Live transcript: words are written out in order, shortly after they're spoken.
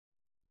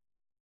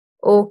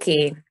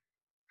Okay.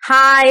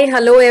 Hi,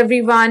 hello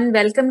everyone.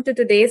 Welcome to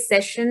today's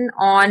session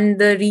on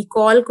the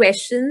recall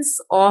questions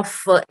of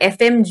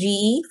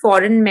FMGE,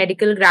 Foreign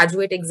Medical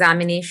Graduate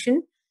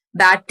Examination,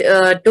 that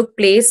took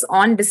place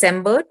on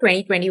December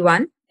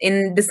 2021.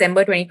 In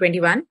December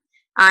 2021,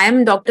 I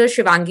am Dr.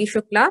 Shivangi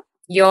Shukla,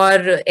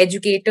 your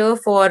educator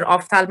for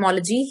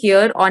ophthalmology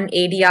here on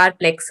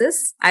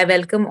ADrPlexus. I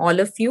welcome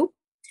all of you.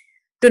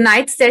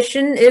 Tonight's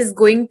session is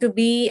going to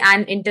be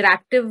an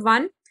interactive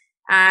one,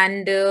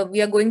 and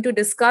we are going to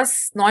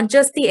discuss not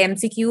just the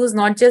MCQs,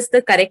 not just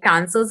the correct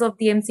answers of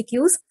the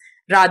MCQs.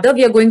 Rather,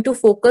 we are going to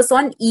focus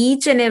on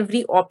each and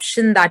every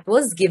option that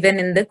was given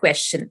in the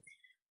question.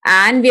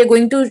 And we are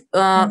going to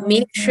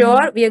make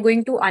sure we are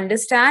going to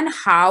understand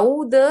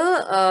how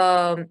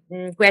the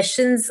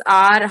questions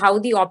are, how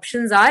the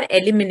options are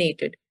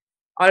eliminated.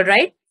 All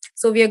right.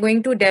 So we are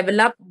going to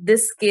develop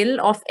this skill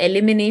of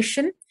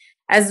elimination,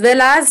 as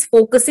well as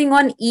focusing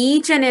on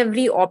each and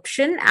every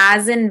option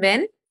as and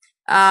when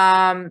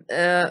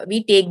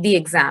we take the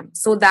exam,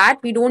 so that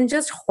we don't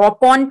just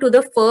hop on to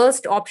the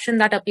first option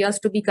that appears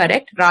to be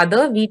correct.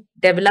 Rather, we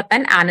develop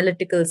an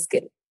analytical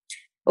skill.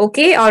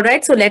 Okay, all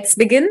right. So let's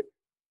begin.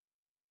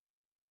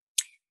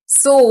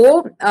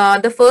 So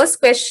the first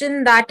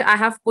question that I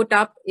have put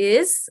up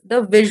is: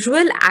 the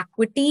visual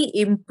acuity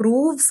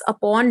improves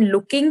upon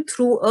looking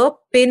through a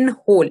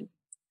pinhole.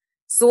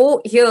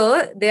 So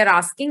here they're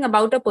asking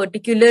about a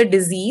particular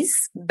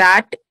disease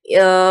that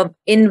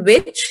in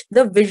which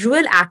the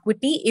visual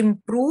acuity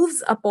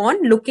improves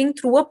upon looking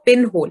through a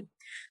pinhole.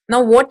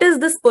 Now, what is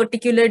this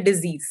particular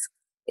disease?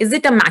 Is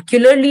it a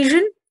macular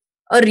lesion,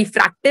 a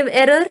refractive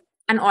error,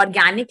 an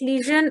organic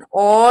lesion,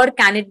 or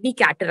can it be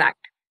cataract?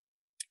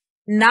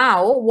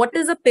 Now, what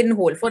is a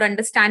pinhole? For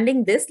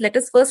understanding this, let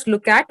us first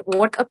look at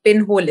what a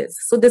pinhole is.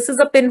 So this is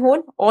a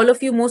pinhole. All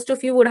of you, most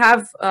of you would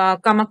have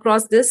come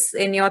across this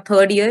in your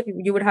third year.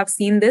 You would have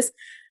seen this.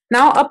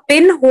 Now, a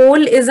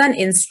pinhole is an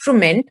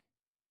instrument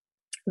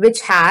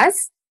which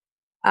has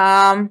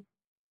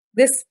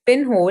this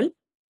pinhole.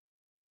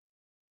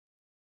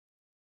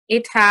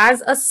 It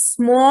has a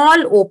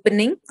small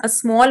opening, a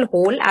small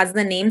hole, as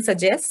the name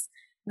suggests.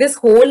 This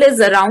hole is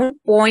around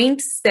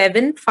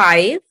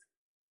 0.75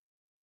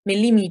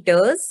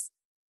 millimeters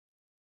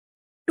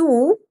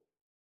to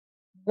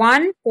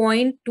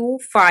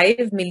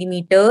 1.25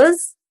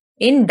 millimeters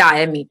in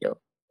diameter.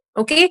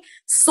 Okay,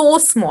 so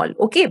small.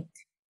 Okay,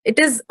 it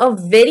is a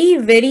very,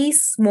 very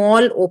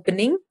small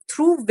opening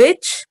through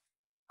which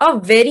a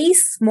very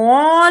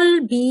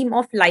small beam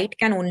of light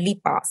can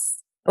only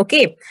pass.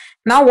 Okay,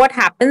 now what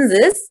happens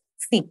is,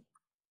 see,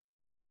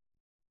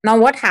 now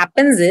what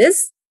happens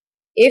is,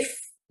 if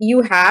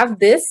you have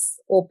this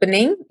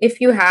opening, if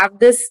you have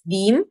this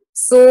beam,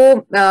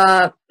 so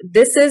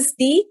this is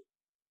the,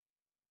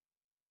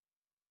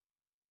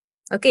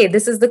 okay,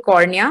 this is the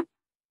cornea,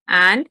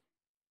 and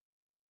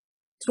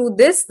through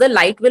this the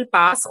light will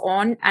pass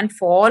on and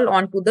fall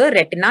onto the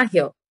retina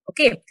here.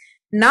 Okay,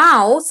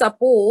 now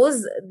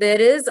suppose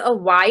there is a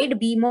wide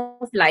beam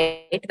of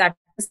light that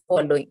is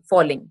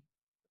falling.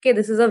 Okay,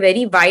 this is a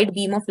very wide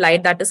beam of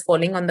light that is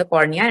falling on the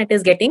cornea, and it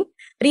is getting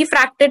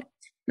refracted.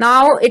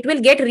 Now it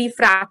will get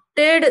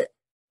refracted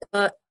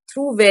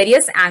through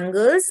various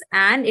angles,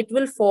 and it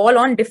will fall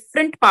on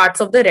different parts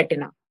of the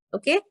retina.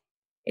 Okay,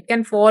 it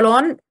can fall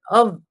on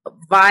a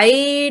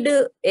wide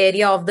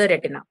area of the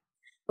retina.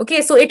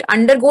 Okay, so it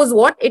undergoes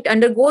what? It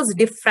undergoes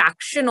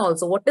diffraction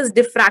also. What is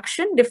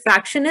diffraction?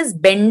 Diffraction is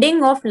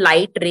bending of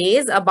light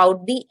rays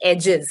about the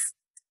edges.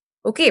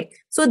 Okay,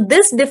 so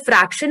this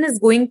diffraction is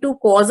going to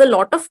cause a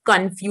lot of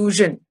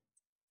confusion.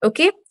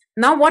 Okay,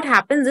 now what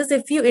happens is,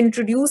 if you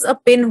introduce a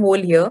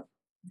pinhole here,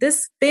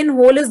 this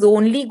pinhole is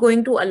only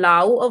going to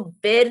allow a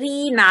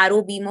very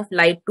narrow beam of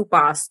light to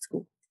pass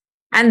through.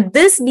 And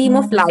this beam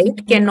of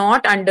light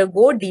cannot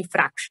undergo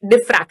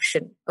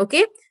diffraction.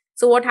 Okay,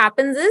 so what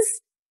happens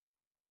is,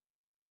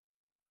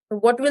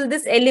 what will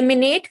this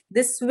eliminate?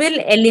 This will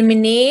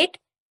eliminate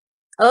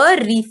a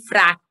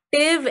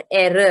refractive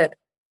error.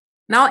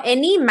 Now,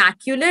 any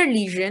macular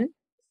lesion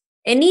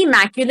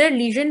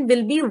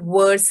will be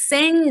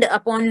worsened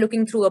upon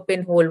looking through a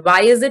pinhole.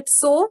 Why is it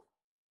so?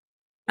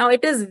 Now,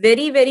 it is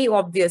very, very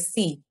obvious.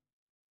 See,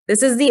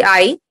 this is the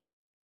eye.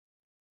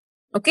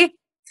 Okay.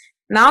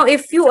 Now,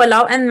 if you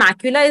allow, and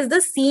macula is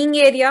the seeing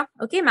area.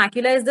 Okay,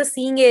 macula is the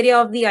seeing area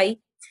of the eye.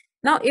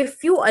 Now,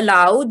 if you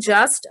allow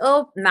just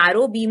a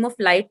narrow beam of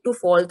light to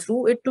fall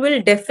through, it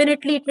will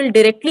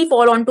directly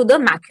fall onto the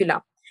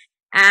macula.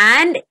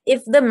 And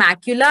if the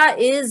macula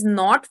is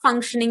not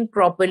functioning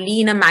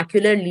properly in a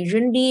macular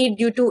lesion, be it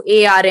due to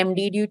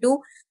ARMD, due to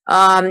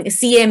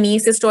CME,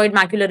 cystoid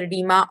macular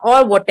edema,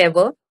 or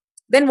whatever,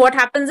 then what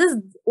happens is,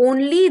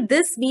 only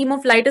this beam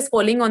of light is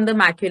falling on the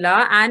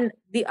macula, and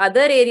the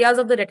other areas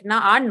of the retina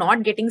are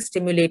not getting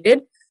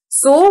stimulated.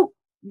 So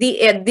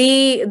this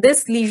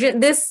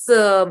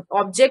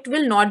object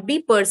will not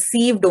be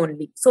perceived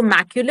only. So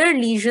macular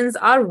lesions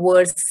are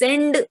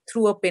worsened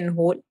through a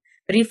pinhole.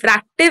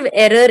 Refractive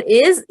error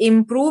is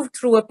improved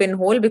through a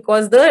pinhole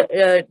because the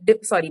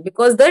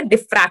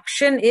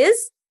diffraction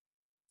is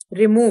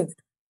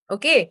removed.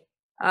 Okay.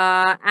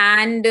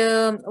 And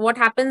what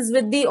happens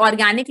with the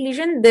organic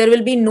lesion? There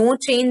will be no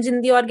change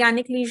in the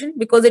organic lesion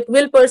because it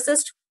will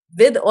persist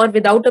with or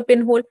without a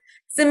pinhole.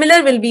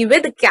 Similar will be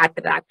with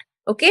cataract.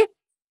 Okay.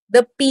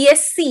 The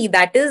PSC,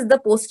 that is the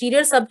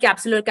posterior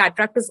subcapsular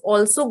cataract, is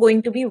also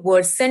going to be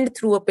worsened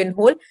through a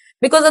pinhole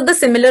because of the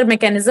similar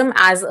mechanism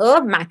as a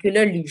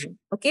macular lesion.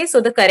 Okay,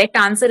 so the correct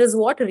answer is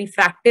what?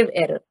 Refractive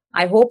error.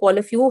 I hope all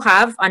of you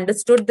have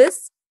understood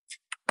this.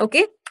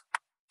 Okay,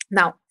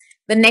 now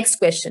the next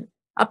question.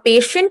 A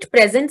patient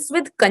presents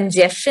with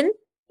congestion,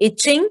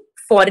 itching,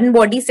 foreign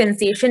body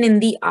sensation in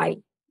the eye.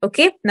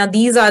 Okay, now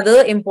these are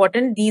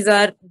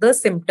the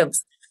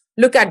symptoms.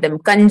 Look at them: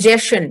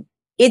 congestion,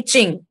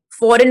 itching,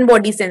 foreign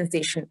body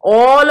sensation.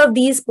 All of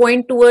these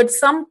point towards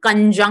some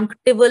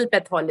conjunctival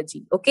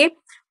pathology. Okay,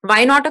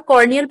 why not a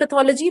corneal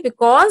pathology?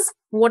 Because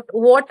what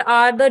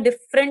are the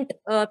different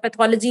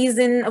pathologies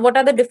in, what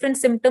are the different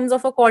symptoms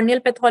of a corneal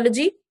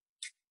pathology?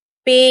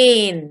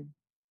 Pain,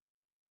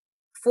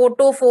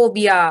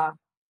 photophobia,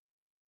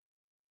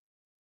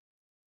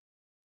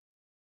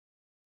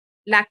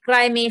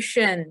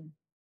 lacrimation,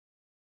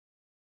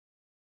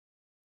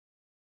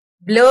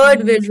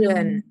 blurred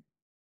vision.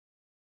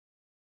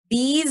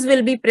 These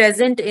will be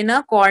present in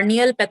a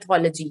corneal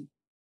pathology.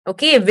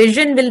 Okay,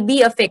 vision will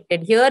be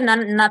affected. Here,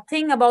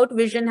 nothing about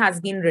vision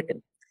has been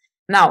written.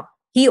 Now,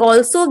 he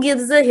also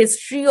gives a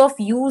history of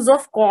use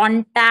of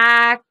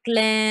contact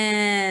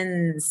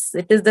lens.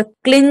 It is the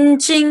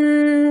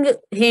clinching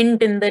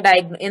hint in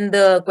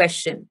the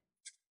question.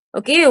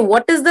 Okay,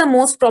 what is the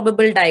most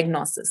probable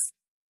diagnosis?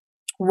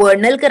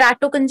 Vernal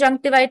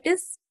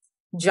keratoconjunctivitis,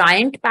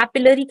 giant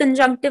papillary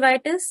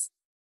conjunctivitis,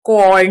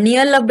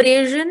 corneal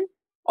abrasion,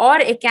 or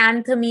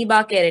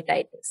acanthamoeba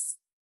keratitis.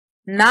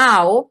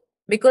 Now,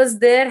 because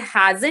there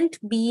hasn't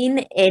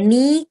been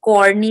any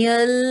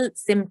corneal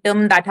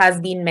symptom that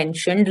has been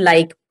mentioned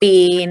like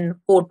pain,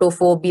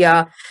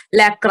 photophobia,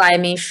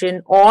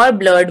 lacrimation, or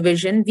blurred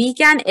vision, we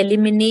can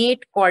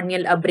eliminate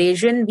corneal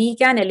abrasion, we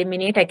can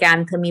eliminate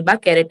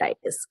acanthamoeba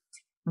keratitis.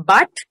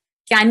 But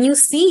can you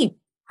see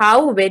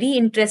how very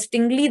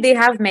interestingly they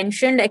have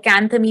mentioned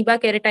acanthamoeba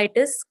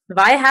keratitis?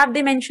 Why have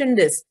they mentioned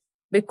this?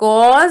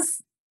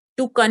 Because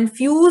to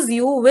confuse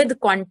you with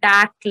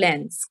contact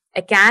lens.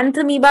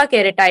 Acanthamoeba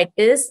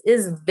keratitis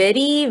is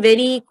very,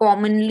 very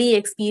commonly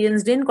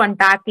experienced in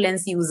contact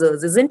lens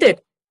users, isn't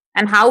it?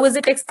 And how is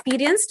it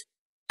experienced?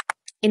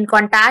 In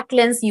contact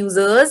lens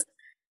users,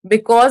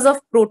 because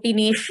of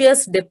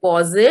proteinaceous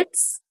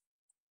deposits,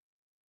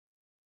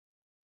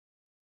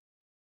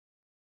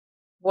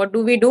 what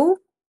do?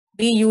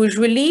 We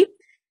usually,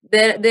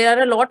 there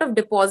are a lot of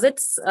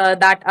deposits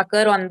that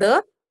occur on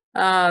the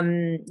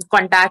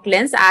contact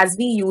lens as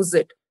we use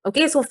it.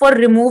 Okay, so for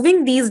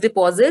removing these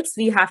deposits,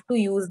 we have to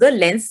use the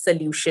lens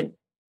solution.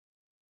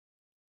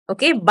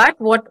 Okay, but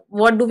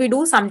what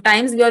do?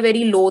 Sometimes we are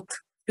very loath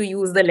to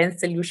use the lens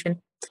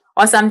solution,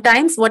 or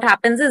sometimes what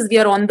happens is we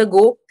are on the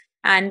go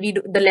and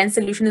the lens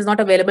solution is not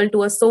available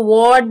to us. So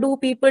what do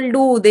people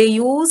do? They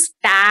use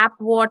tap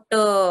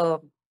water.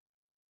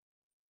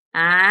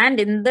 And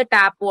in the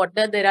tap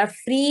water, there are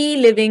free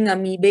living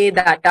amoebae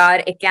that are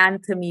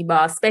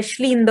acanthamoeba,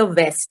 especially in the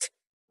West.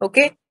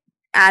 Okay.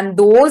 And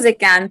those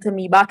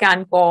acanthamoeba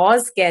can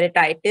cause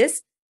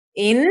keratitis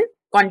in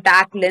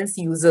contact lens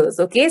users.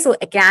 Okay. So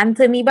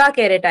acanthamoeba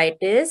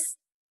keratitis,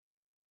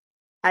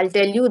 I'll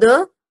tell you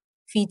the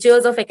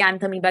features of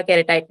acanthamoeba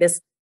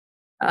keratitis.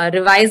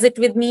 Revise it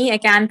with me.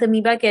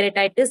 Acanthamoeba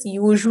keratitis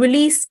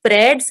usually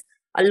spreads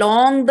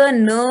along the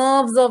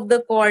nerves of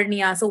the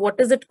cornea. So what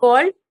is it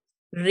called?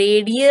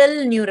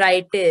 Radial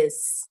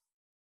neuritis.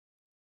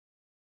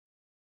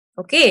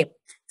 Okay.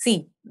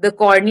 See, the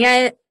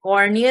corneal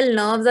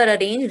nerves are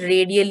arranged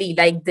radially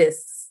like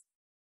this.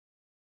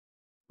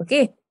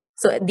 Okay.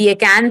 So the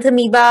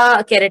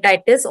acanthamoeba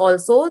keratitis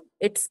also,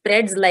 it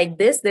spreads like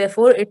this.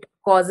 Therefore, it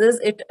produces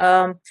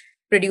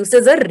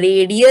a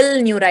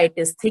radial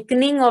neuritis,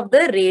 thickening of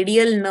the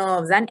radial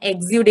nerves and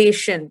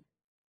exudation.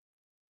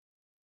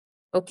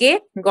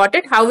 Okay, got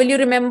it? How will you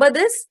remember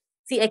this?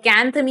 See,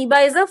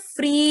 acanthamoeba is a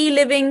free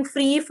living,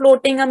 free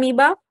floating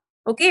amoeba.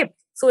 Okay,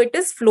 so it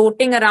is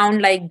floating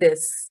around like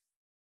this.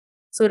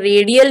 So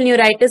radial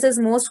neuritis is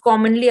most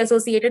commonly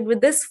associated with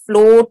this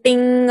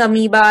floating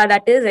amoeba,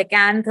 that is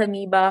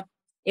acanthamoeba.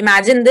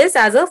 Imagine this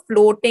as a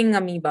floating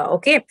amoeba.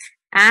 Okay,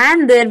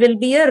 and there will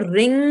be a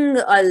ring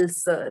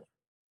ulcer.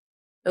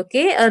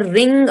 Okay, a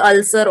ring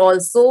ulcer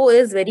also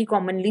is very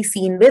commonly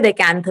seen with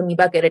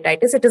acanthamoeba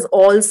keratitis. It is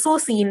also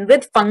seen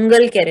with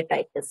fungal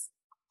keratitis.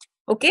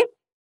 Okay,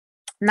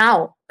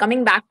 now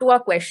coming back to our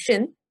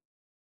question,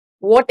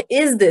 what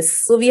is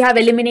this? So we have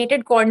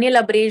eliminated corneal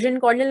abrasion.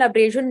 Corneal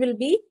abrasion will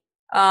be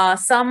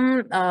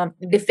some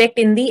defect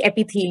in the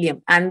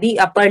epithelium and the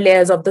upper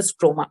layers of the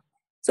stroma.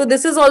 So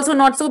this is also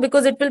not so,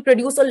 because it will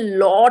produce a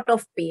lot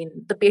of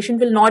pain. The patient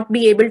will not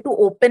be able to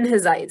open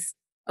his eyes.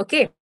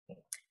 Okay.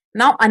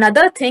 Now,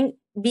 another thing,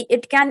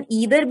 it can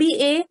either be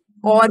A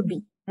or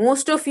B.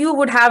 Most of you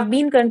would have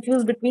been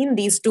confused between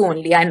these two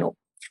only, I know.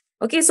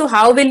 Okay, so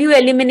how will you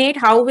eliminate?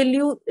 How will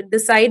you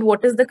decide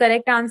what is the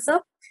correct answer?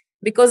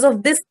 Because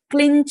of this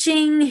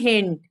clinching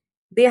hint.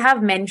 They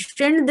have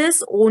mentioned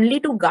this only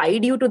to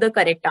guide you to the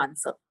correct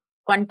answer.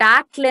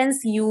 Contact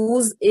lens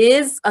use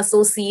is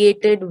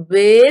associated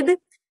with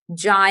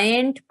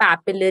giant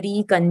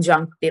papillary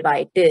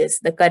conjunctivitis.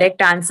 The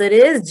correct answer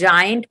is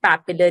giant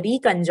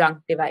papillary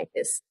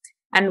conjunctivitis.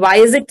 And why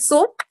is it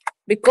so?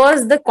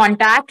 Because the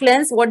contact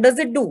lens, what does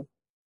it do?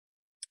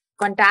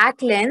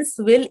 Contact lens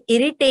will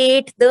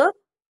irritate the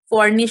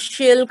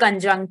fornical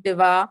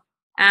conjunctiva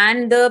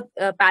and the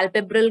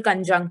palpebral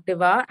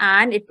conjunctiva,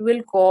 and it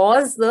will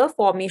cause the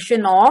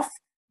formation of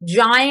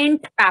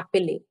giant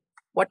papillae.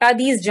 What are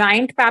these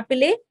giant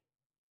papillae?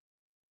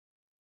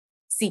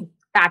 See,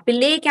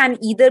 papillae can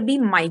either be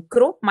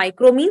micro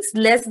means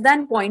less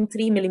than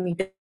 0.3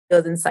 millimeters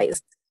in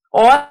size,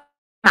 or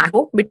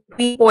macro,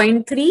 between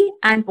 0.3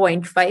 and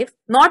 0.5.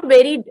 Not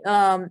very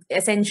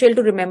essential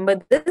to remember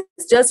this,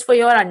 just for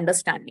your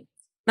understanding.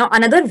 Now,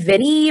 another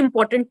very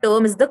important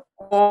term is the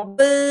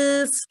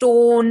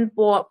cobblestone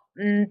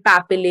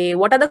papillae.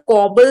 What are the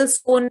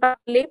cobblestone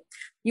papillae?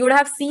 You would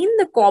have seen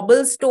the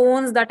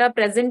cobblestones that are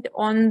present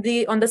on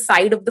the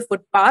side of the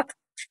footpath.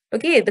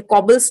 Okay, the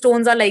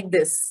cobblestones are like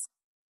this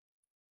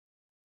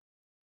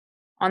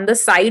on the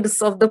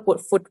sides of the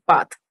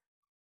footpath.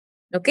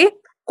 Okay,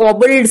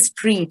 cobbled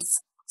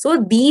streets.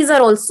 So these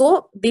are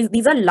also,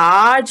 these are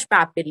large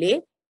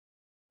papillae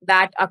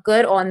that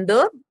occur on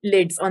the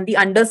lids, on the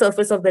under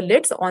surface of the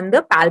lids, on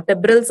the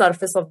palpebral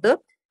surface of the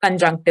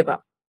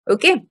conjunctiva.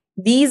 Okay,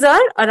 these are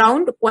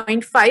around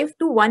 0.5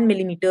 to 1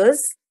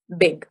 millimeters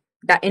big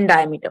in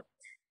diameter.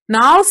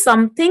 Now,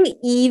 something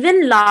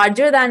even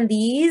larger than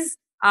these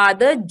are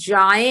the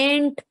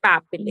giant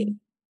papillae.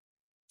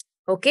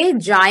 Okay,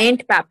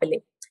 giant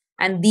papillae.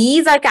 And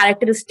these are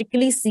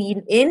characteristically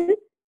seen in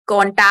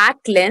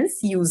contact lens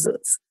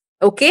users.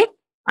 Okay,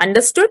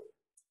 understood?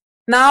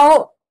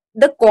 Now,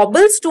 the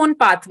cobblestone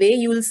pathway,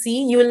 you will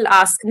see, you will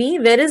ask me,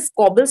 where is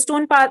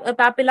cobblestone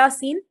papilla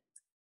seen?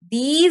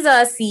 These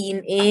are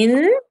seen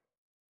in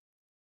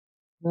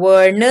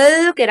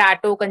vernal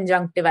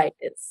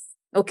keratoconjunctivitis.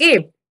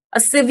 Okay, a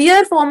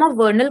severe form of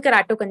vernal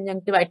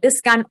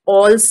keratoconjunctivitis can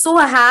also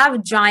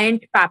have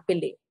giant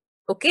papillae.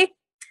 Okay,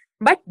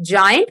 but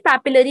giant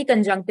papillary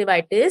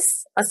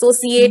conjunctivitis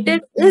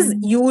associated is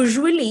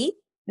usually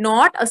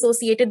not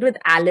associated with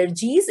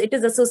allergies. It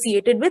is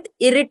associated with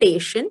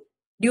irritation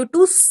due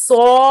to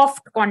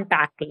soft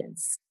contact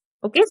lens.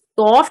 Okay,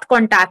 soft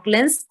contact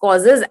lens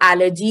causes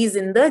allergies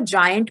in the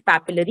giant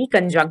papillary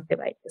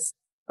conjunctivitis.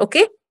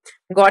 Okay,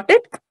 got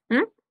it?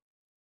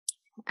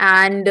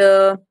 And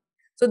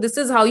so this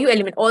is how you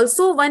eliminate.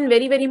 Also, one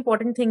very, very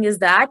important thing is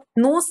that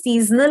no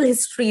seasonal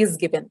history is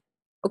given.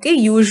 Okay,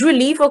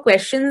 usually for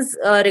questions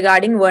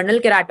regarding vernal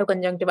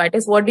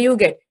keratoconjunctivitis, what do you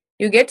get?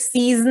 You get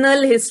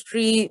seasonal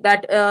history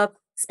that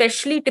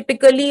especially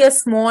typically a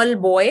small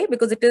boy,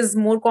 because it is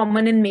more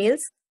common in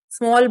males,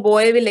 small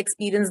boy will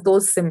experience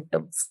those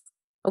symptoms.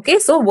 Okay,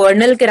 so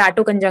vernal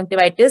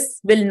keratoconjunctivitis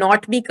will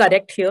not be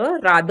correct here.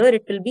 Rather,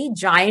 it will be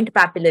giant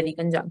papillary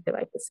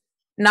conjunctivitis.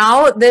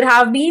 Now, there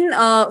have been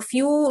a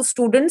few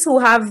students who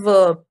have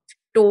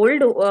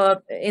told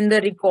in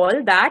the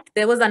recall that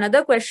there was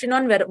another question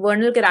on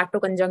vernal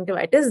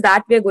keratoconjunctivitis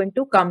that we are going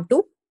to come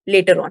to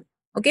later on.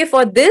 Okay,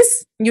 for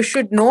this, you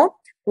should know,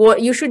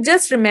 you should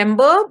just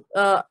remember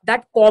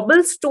that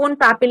cobblestone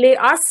papillae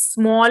are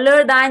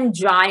smaller than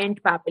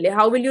giant papillae.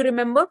 How will you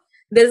remember?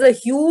 There's a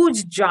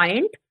huge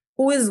giant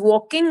who is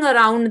walking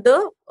around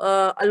the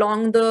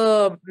along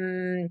the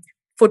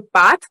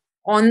footpath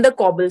on the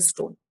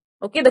cobblestone.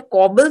 Okay, the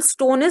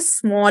cobblestone is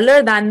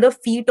smaller than the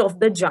feet of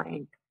the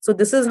giant. So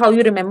this is how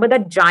you remember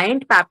that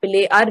giant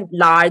papillae are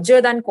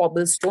larger than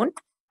cobblestone,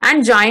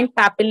 and giant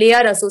papillae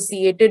are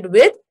associated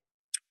with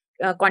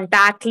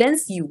contact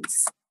lens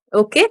use.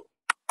 Okay.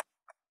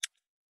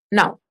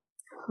 Now,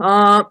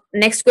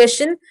 next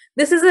question.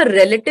 This is a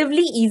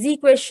relatively easy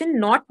question,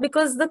 not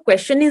because the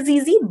question is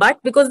easy, but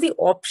because the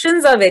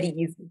options are very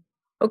easy.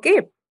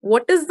 Okay.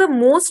 What is the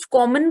most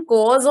common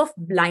cause of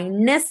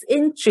blindness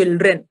in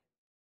children?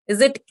 Is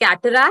it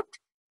cataract,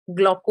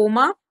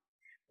 glaucoma,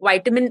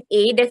 vitamin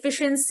A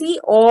deficiency,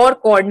 or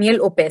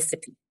corneal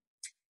opacity?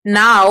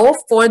 Now,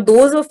 for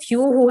those of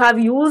you who have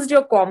used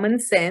your common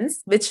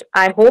sense, which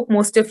I hope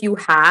most of you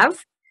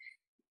have,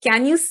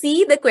 can you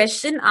see the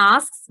question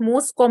asks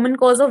most common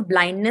cause of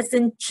blindness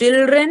in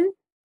children?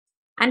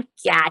 And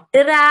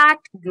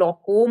cataract,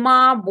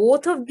 glaucoma,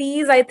 both of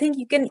these I think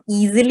you can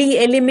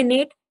easily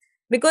eliminate,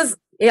 because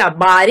yeah,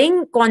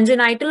 barring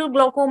congenital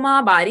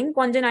glaucoma, barring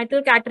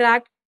congenital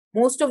cataract,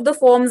 most of the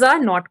forms are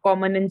not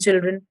common in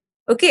children.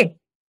 Okay.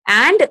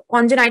 And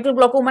congenital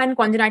glaucoma and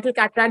congenital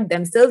cataract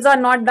themselves are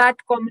not that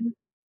common.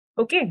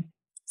 Okay.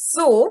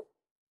 So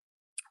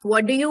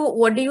what do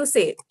you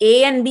say?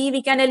 A and B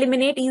we can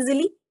eliminate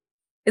easily,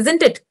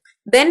 isn't it?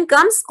 Then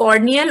comes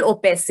corneal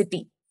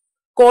opacity.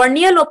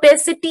 Corneal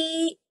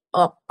opacity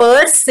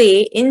per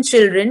se in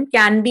children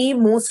can be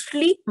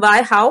mostly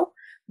by how?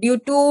 Due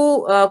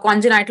to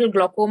congenital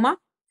glaucoma,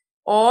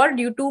 or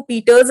due to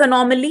Peters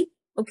anomaly,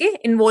 okay,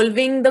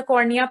 involving the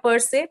cornea per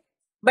se.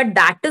 But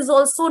that is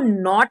also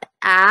not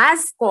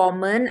as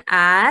common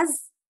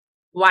as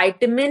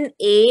vitamin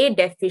A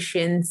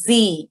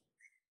deficiency.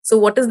 So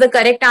what is the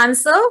correct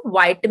answer?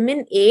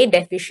 Vitamin A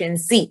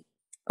deficiency.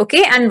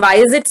 Okay, and why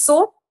is it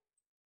so?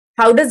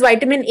 How does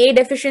vitamin A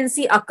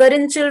deficiency occur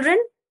in children?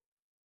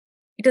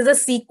 It is a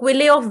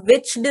sequelae of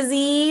which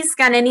disease?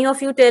 Can any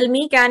of you tell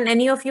me? Can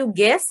any of you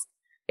guess?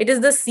 It is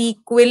the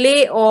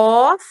sequelae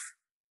of,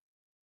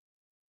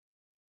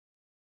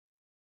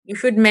 you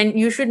should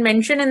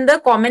mention in the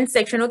comment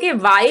section. Okay,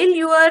 while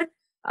you are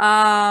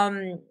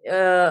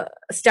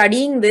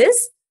studying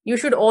this, you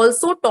should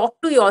also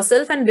talk to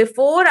yourself, and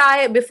before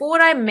I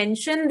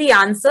mention the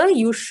answer,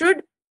 you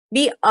should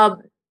be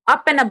up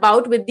and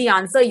about with the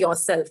answer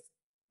yourself.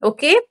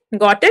 Okay,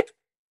 got it?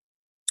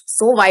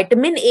 So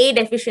vitamin A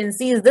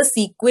deficiency is the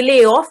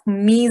sequelae of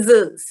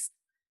measles.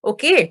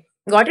 Okay,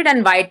 got it?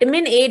 And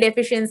vitamin A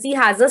deficiency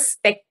has a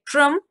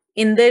spectrum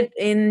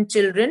in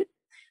children.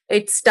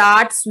 It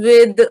starts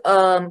with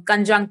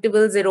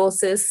conjunctival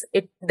xerosis.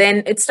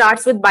 Then it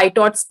starts with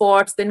bitoid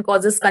spots, then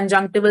causes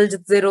conjunctival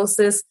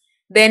xerosis.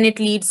 Then it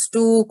leads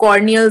to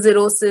corneal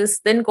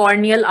xerosis, then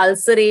corneal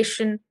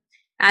ulceration,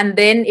 and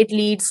then it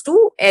leads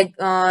to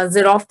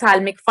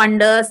xerophthalmic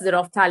fundus,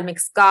 xerophthalmic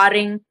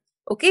scarring.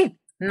 Okay,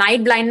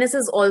 night blindness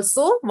is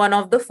also one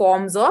of the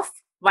forms of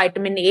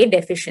vitamin A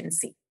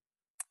deficiency.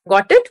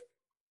 Got it?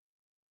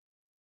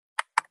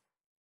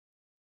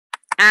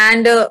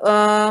 And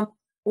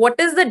what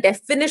is the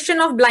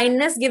definition of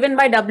blindness given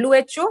by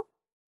WHO?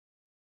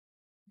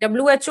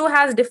 WHO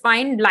has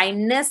defined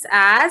blindness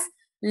as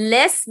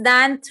less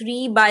than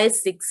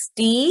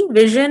 3/60,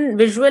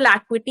 visual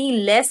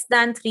acuity less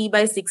than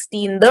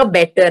 3/60 in the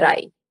better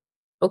eye.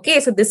 Okay,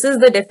 so this is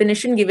the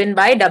definition given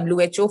by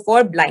WHO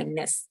for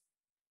blindness.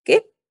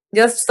 Okay,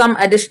 just some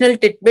additional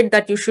tidbit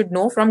that you should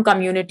know from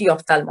community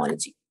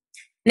ophthalmology.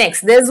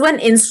 Next, there's one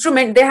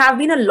instrument. There have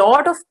been a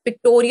lot of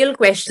pictorial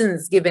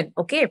questions given.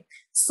 Okay,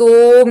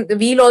 so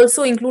we'll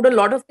also include a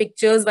lot of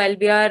pictures while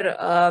we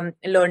are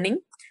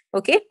learning.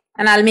 Okay,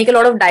 and I'll make a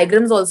lot of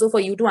diagrams also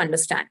for you to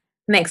understand.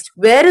 Next,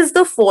 where is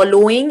the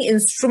following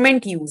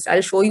instrument used?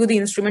 I'll show you the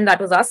instrument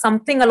that was asked,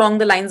 something along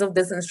the lines of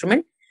this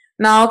instrument.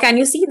 Now, can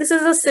you see this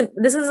is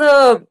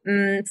a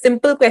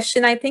simple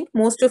question. I think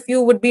most of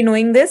you would be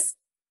knowing this.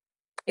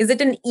 Is it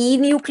an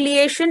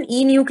enucleation?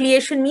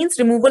 Enucleation means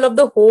removal of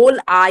the whole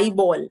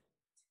eyeball.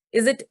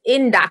 Is it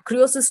in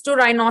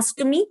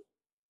dacryocystorhinostomy?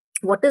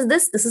 What is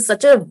this? This is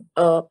such a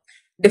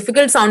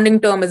difficult sounding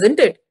term, isn't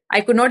it?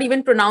 I could not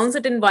even pronounce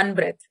it in one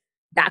breath.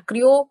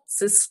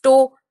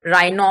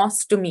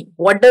 Dacryocystorhinostomy.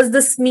 What does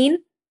this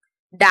mean?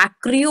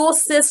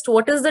 Dacryocyst.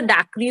 What is the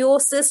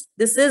dacryocyst?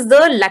 This is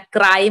the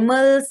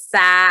lacrimal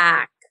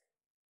sac.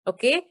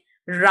 Okay.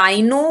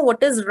 Rhino.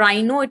 What is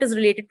rhino? It is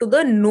related to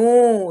the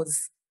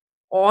nose.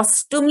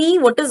 Ostomy.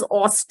 What is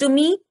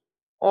ostomy?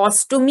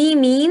 Ostomy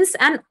means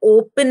an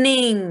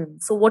opening.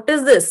 So what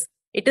is this?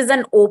 It is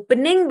an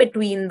opening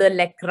between the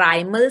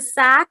lacrimal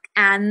sac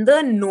and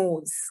the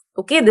nose.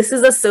 Okay, this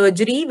is a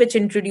surgery which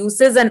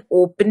introduces an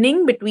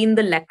opening between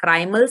the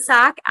lacrimal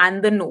sac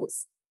and the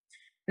nose.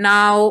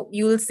 Now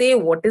you will say,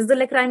 what is the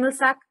lacrimal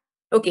sac?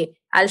 Okay,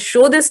 I'll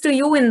show this to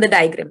you in the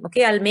diagram.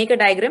 Okay, I'll make a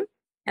diagram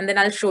and then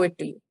I'll show it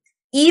to you.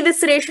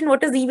 Evisceration.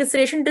 What is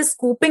evisceration? It is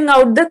scooping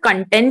out the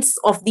contents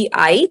of the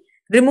eye,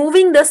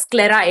 removing the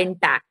sclera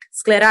intact,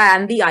 sclera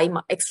and the eye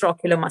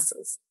extraocular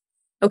muscles.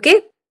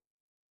 Okay.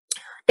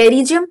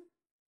 Pterygium.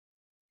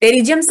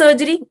 Pterygium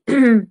surgery.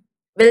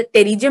 Well,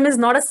 pterygium is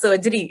not a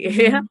surgery.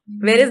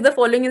 Where is the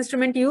following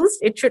instrument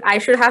used? I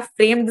should have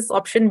framed this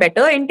option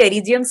better. In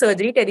pterygium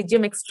surgery,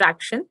 pterygium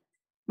extraction.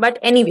 But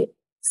anyway,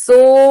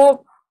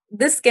 so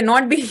this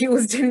cannot be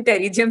used in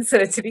pterygium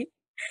surgery.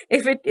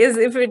 If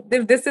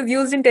this is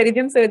used in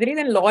pterygium surgery,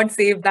 then Lord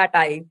save that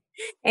eye.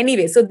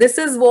 Anyway, so this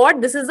is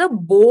what? This is a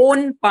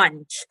bone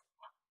punch.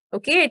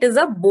 Okay, it is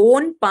a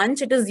bone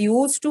punch. It is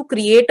used to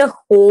create a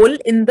hole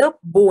in the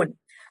bone.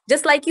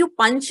 Just like you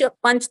punch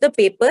the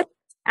paper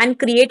and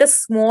create a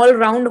small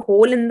round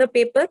hole in the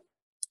paper.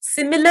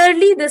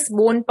 Similarly, this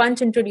bone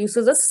punch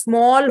introduces a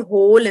small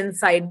hole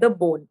inside the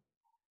bone.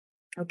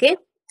 Okay.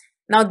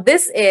 Now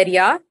this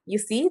area, you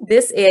see,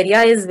 this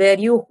area is where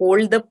you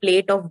hold the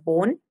plate of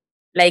bone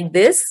like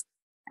this,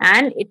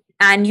 and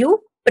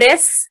you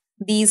press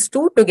these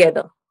two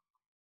together.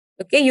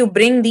 Okay, you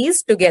bring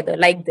these together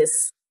like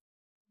this.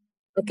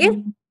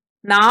 Okay.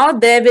 Now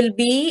there will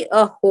be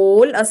a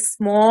hole, a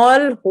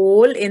small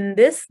hole in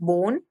this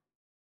bone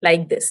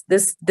like this.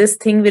 This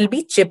thing will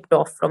be chipped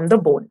off from the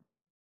bone.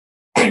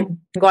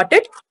 Got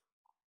it?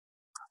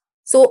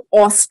 So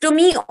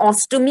ostomy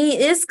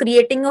is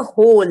creating a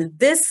hole.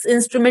 This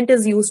instrument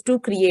is used to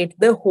create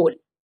the hole.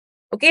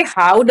 Okay,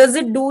 how does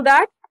it do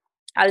that?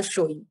 I'll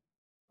show you.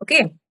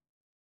 Okay.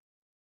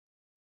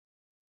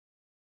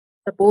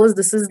 Suppose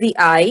this is the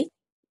eye.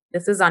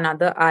 This is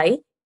another eye.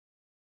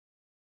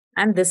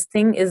 And this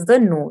thing is the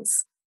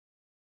nose.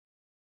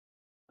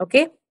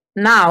 Okay.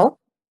 Now,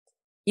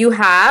 you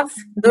have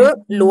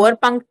the lower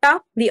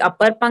puncta, the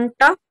upper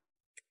puncta,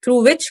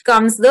 through which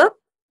comes the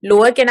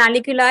lower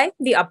canaliculi,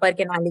 the upper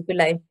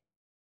canaliculi.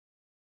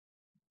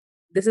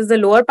 This is the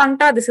lower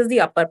puncta, this is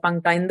the upper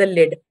puncta in the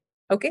lid.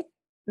 Okay,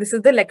 this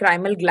is the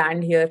lacrimal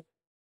gland here.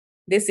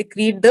 They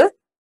secrete the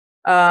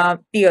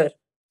tear.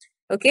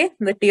 Okay,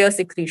 the tear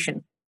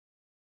secretion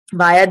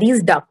via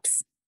these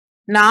ducts.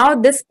 Now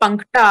this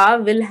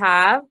puncta will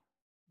have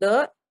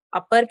the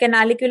upper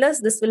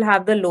canaliculus, this will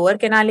have the lower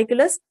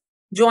canaliculus,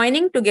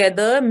 joining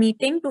together,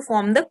 meeting to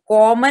form the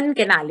common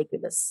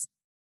canaliculus.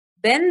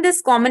 Then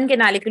this common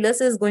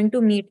canaliculus is going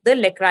to meet the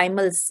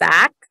lacrimal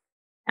sac,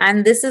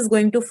 and this is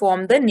going to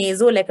form the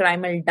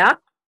nasolacrimal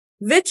duct,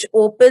 which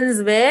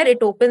opens where?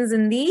 It opens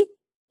in the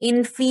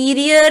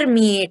inferior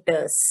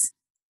meatus.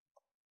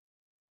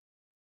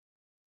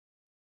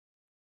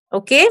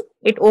 Okay,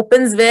 it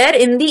opens where?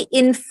 In the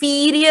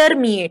inferior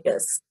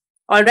meatus.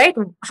 All right,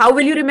 how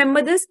will you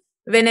remember this?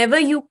 Whenever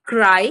you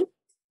cry,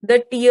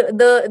 there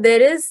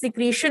is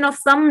secretion of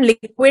some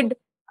liquid,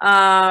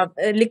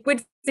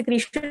 liquid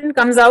secretion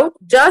comes out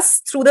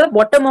just through the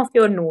bottom of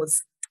your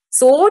nose.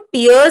 So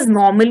tears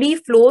normally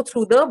flow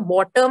through the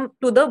bottom,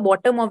 to the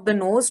bottom of the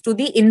nose, to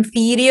the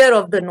inferior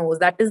of the nose.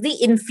 That is the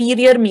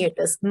inferior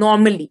meatus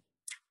normally.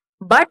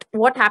 But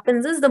what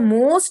happens is the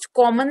most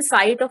common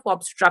site of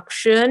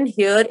obstruction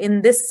here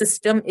in this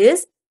system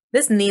is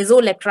this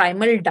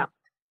nasolacrimal duct.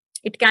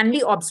 It can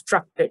be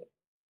obstructed.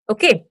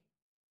 Okay.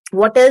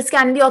 What else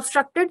can be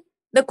obstructed?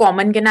 The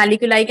common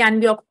canaliculi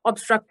can be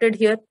obstructed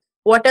here.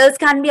 What else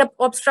can be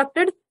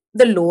obstructed?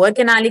 The lower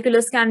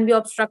canaliculus can be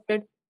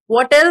obstructed.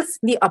 What else?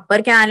 The upper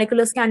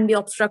canaliculus can be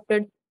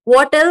obstructed.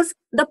 What else?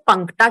 The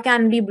puncta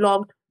can be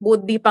blocked,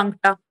 both the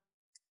puncta.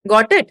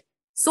 Got it?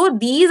 So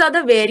these are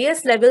the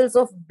various levels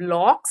of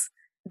blocks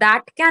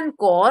that can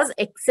cause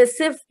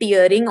excessive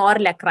tearing or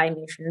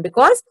lacrimation,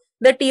 because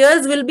the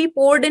tears will be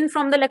poured in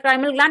from the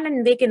lacrimal gland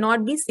and they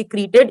cannot be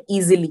secreted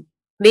easily.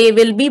 They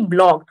will be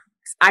blocked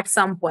at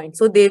some point.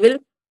 So they will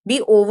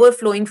be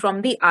overflowing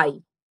from the eye.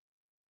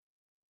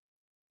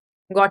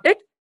 Got it?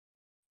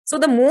 So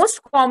the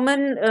most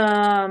common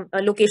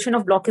location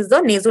of block is the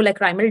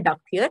nasolacrimal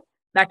duct here.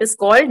 That is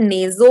called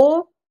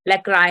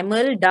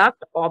nasolacrimal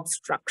duct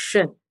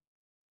obstruction.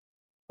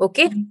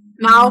 Okay.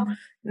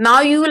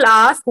 Now you will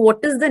ask, what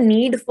is the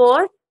need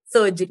for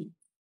surgery?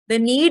 The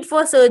need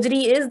for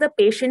surgery is the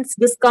patient's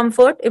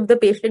discomfort if the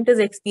patient is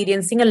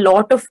experiencing a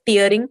lot of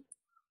tearing,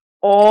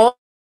 or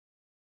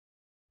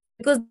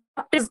because the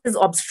duct is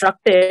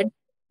obstructed,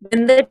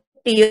 then the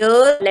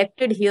tears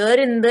collected here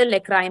in the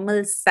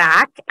lacrimal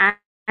sac,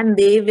 and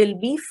they will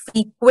be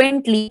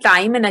frequently,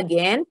 time and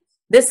again,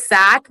 this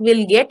sac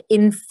will get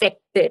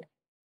infected.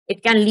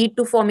 It can lead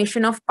to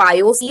formation of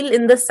pyocele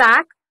in the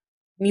sac,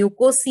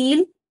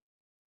 mucocele,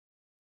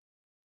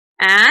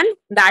 and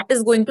that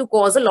is going to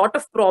cause a lot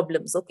of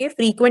problems. Okay,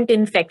 frequent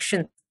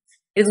infection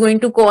is going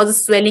to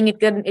cause swelling. It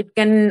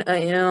can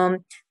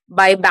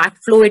by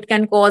backflow, it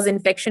can cause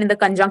infection in the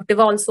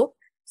conjunctiva also.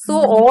 So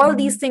all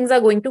these things are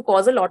going to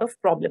cause a lot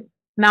of problem.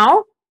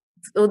 Now,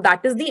 so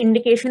that is the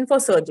indication for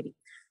surgery.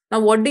 Now,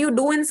 what do you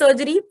do in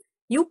surgery?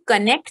 You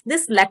connect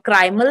this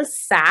lacrimal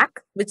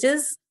sac, which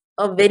is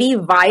a very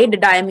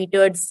wide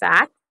diametered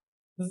sac,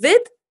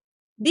 with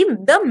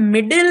the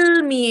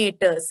middle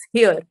meatus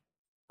here.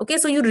 Okay,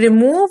 so you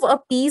remove a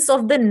piece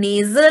of the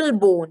nasal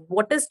bone.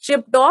 What is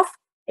chipped off?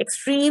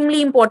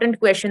 Extremely important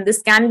question.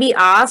 This can be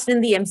asked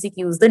in the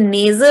MCQs. The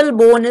nasal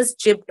bone is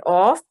chipped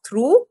off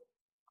through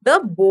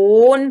the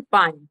bone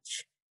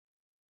punch.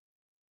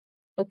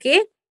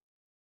 Okay,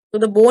 so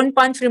the bone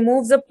punch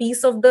removes a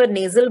piece of the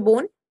nasal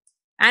bone,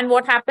 and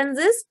what happens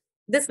is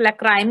this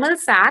lacrimal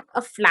sac,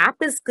 a flap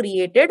is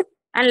created,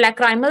 and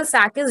lacrimal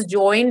sac is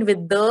joined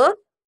with the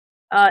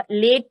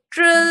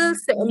lateral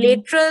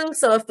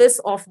surface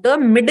of the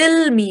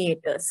middle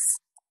meatus.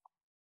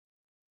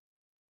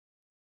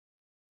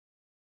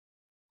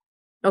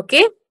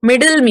 Okay,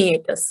 middle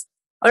meatus.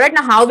 All right,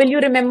 now how will you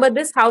remember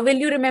this? How will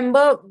you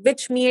remember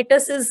which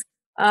meatus is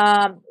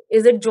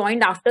it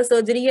joined after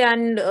surgery,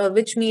 and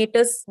which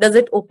meatus does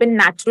it open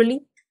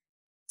naturally?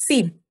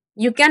 See,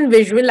 you can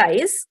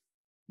visualize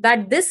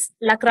that this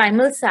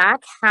lacrimal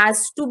sac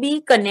has to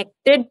be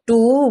connected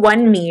to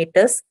one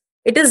meatus.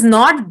 It is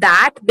not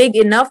that big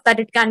enough that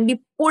it can be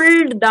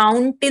pulled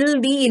down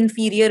till the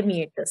inferior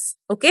meatus.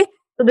 Okay,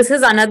 so this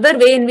is another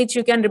way in which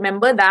you can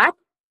remember that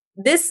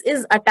this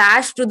is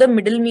attached to the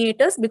middle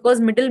meatus, because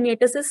middle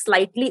meatus is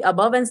slightly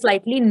above and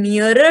slightly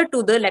nearer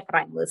to the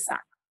lacrimal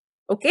sac.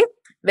 Okay,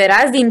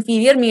 whereas the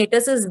inferior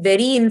meatus is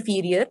very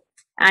inferior,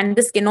 and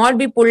this cannot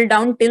be pulled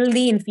down till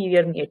the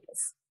inferior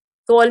meatus.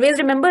 So always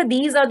remember,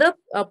 these are the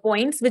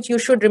points which you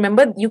should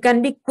remember. You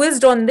can be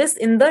quizzed on this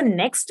in the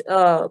next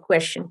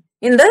question,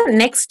 in the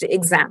next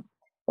exam.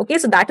 Okay,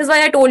 so that is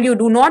why I told you,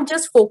 do not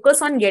just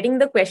focus on getting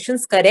the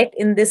questions correct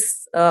in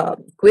this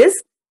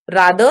quiz.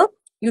 Rather,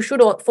 you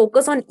should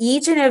focus on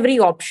each and every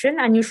option,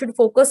 and you should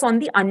focus on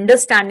the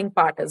understanding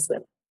part as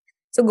well.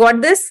 So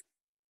got this?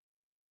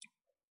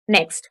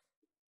 Next.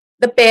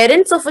 The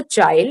parents of a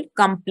child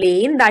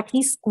complain that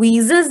he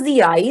squeezes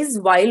the eyes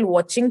while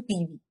watching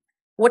TV.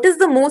 What is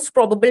the most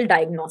probable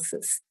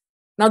diagnosis?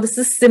 Now, this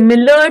is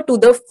similar to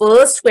the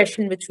first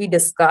question which we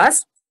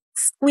discussed.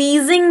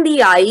 Squeezing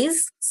the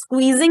eyes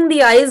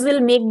will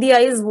make the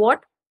eyes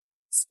what?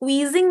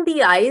 Squeezing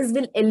the eyes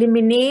will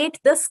eliminate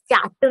the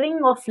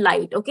scattering of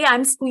light. Okay,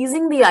 I'm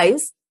squeezing the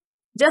eyes.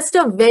 Just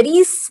a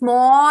very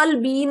small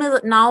beam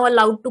is now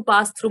allowed to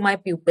pass through my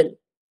pupil.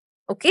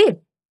 Okay,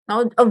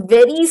 now a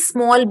very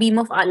small beam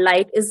of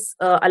light is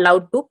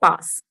allowed to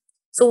pass.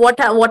 So what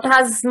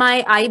has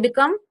my eye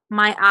become?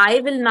 My eye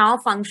will now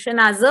function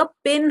as a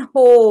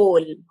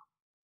pinhole,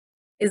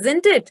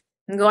 isn't it?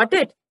 Got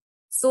it?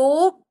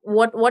 So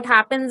what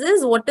happens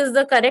is, what is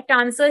the correct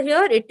answer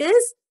here? It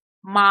is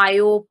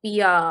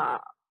myopia.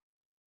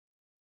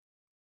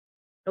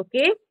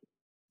 Okay.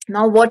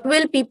 Now, what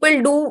will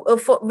people do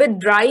with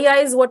dry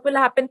eyes? What will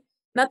happen?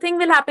 Nothing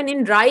will happen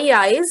in dry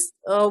eyes.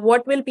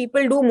 What will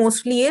people do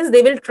mostly is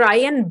they will try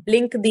and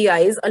blink the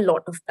eyes a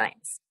lot of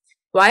times.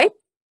 Why?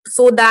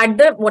 So that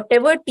the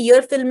whatever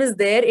tear film is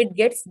there, it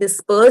gets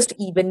dispersed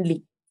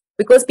evenly.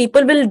 Because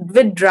people will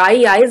with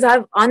dry eyes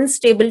have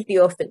unstable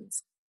tear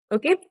films.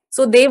 Okay,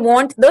 so they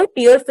want the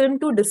tear film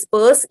to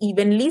disperse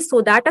evenly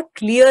so that a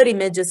clear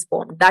image is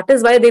formed. That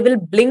is why they will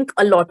blink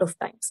a lot of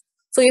times.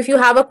 So if you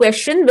have a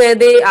question where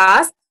they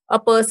ask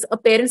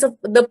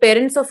the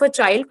parents of a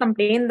child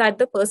complain that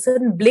the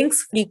person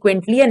blinks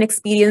frequently and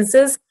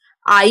experiences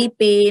eye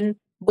pain,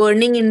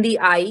 burning in the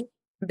eye,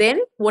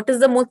 then what is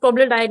the most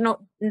probable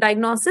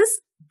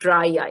diagnosis?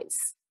 Dry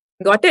eyes.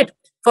 Got it?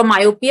 For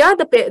myopia,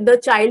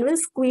 the child will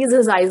squeeze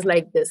his eyes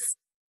like this.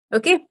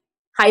 Okay.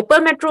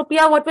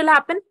 Hypermetropia, what will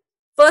happen?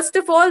 First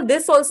of all,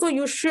 this also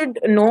you should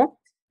know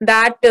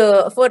that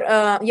for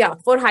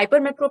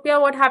hypermetropia,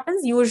 what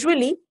happens?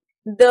 Usually,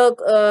 they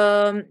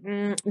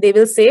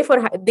will say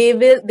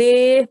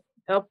they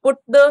put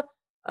the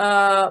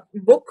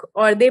book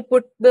or they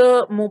put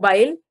the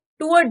mobile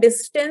to a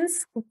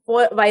distance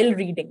while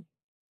reading.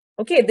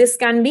 Okay, this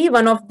can be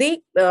one of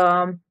the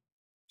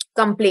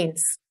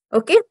complaints.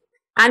 Okay,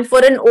 and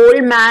for an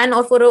old man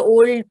or for an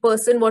old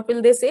person, what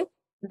will they say?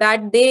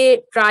 That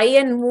they try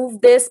and move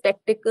their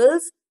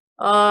spectacles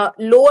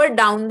lower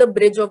down the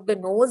bridge of the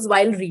nose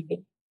while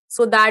reading,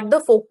 so that the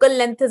focal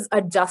length is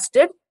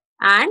adjusted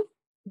and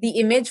the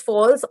image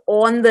falls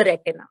on the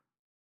retina.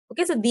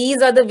 Okay, so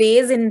these are the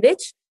ways in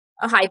which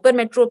a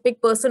hypermetropic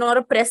person or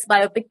a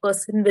presbyopic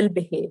person will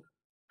behave.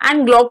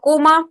 And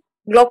glaucoma,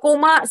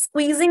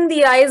 squeezing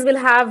the eyes will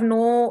have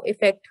no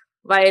effect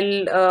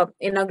while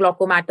in a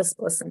glaucomatous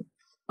person.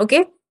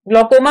 Okay,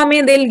 glaucoma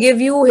they'll give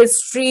you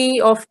history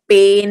of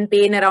pain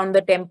around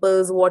the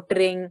temples,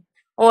 watering,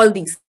 all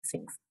these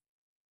things.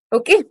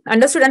 Okay,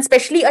 understood. And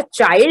especially a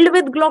child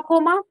with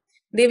glaucoma,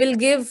 they will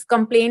give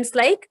complaints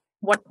like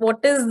what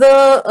is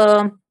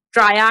the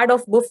triad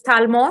of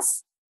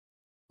ophthalmosis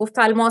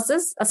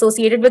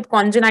associated with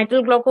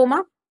congenital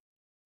glaucoma?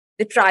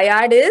 The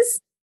triad is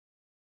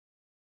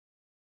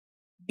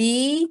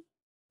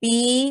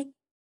BPL.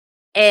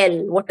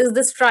 What is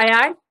this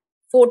triad?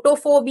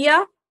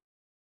 Photophobia,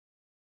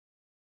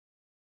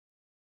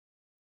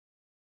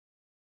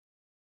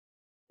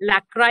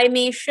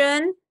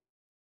 lacrimation,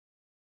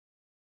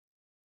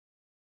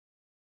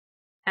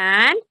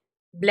 and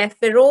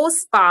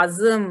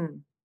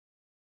blepharospasm.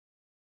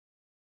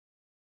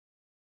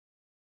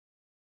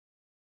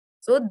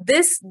 So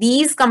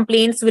these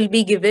complaints will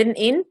be given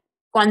in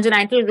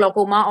congenital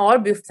glaucoma or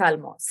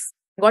ophthalmos.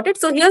 Got it?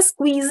 So here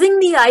squeezing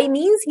the eye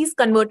means he's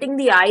converting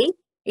the eye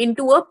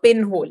into a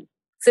pinhole,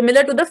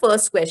 similar to the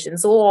first question.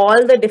 So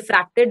all the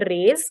diffracted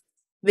rays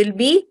will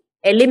be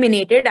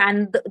eliminated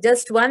and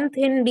just one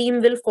thin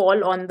beam will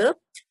fall on the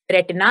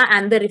retina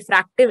and the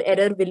refractive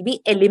error will be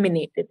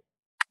eliminated.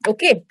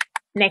 Okay,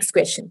 next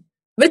question.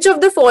 Which of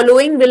the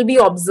following will be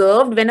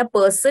observed when a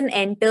person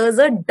enters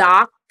a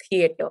dark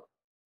theater?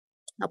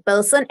 A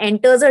person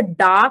enters a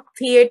dark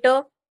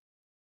theater,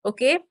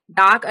 okay,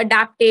 dark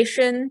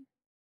adaptation.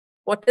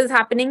 What is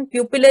happening?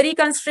 Pupillary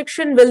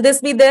constriction, will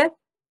this be there?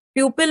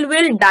 Pupil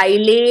will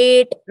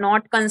dilate,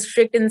 not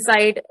constrict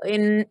inside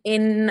in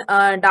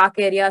dark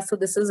area. So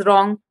this is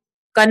wrong.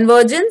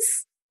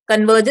 Convergence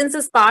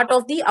is part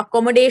of the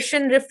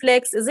accommodation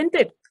reflex, isn't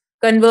it?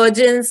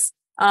 Convergence,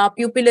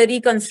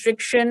 pupillary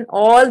constriction,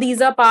 all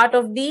these are part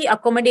of the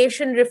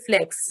accommodation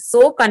reflex.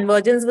 So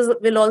convergence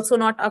will also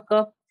not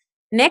occur.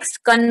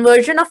 Next,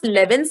 conversion of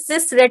Leven's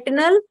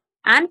retinal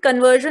and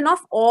conversion of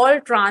all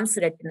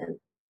transretinal.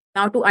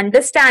 Now, to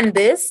understand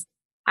this,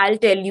 I'll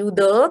tell you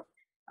the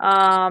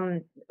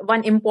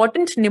one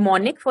important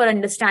mnemonic for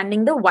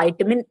understanding the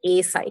vitamin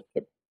A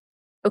cycle.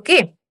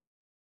 Okay,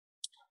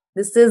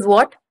 this is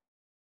what?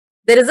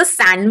 There is a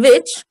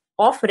sandwich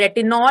of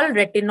retinol,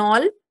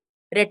 retinal,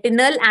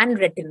 and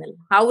retinal.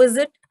 How is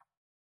it?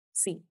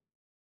 See.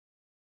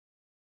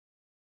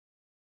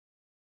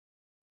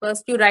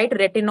 First you write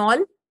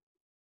retinol,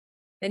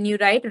 then you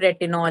write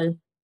retinol.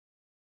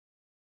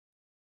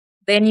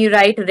 Then you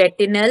write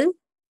retinal,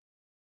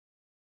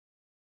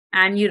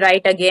 and you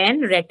write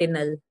again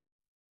retinal.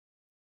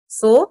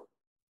 So,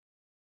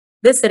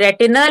 this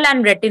retinal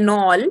and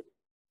retinol,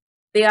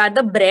 they are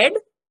the bread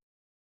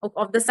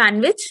of the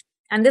sandwich,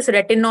 And this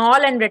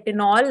retinol and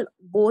retinol,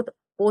 both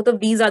of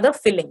these are the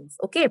fillings.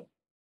 Okay.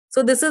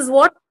 So this is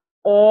what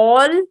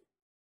all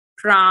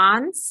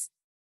trans,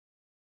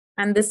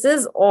 and this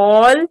is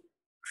all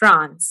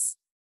trans.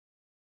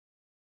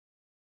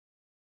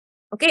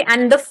 Okay,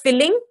 and the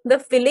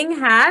filling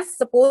has,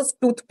 suppose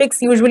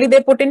toothpicks, usually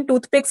they put in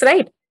toothpicks,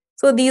 right?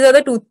 So these are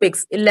the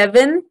toothpicks,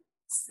 11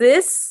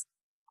 cis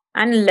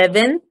and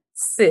 11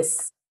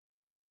 cis.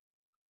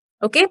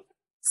 Okay,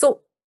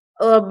 so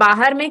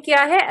bahar mein kya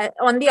hai?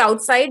 On the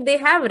outside they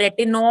have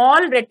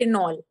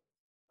retinol.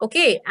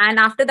 Okay, and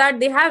after that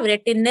they have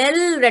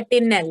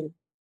retinal.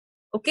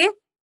 Okay,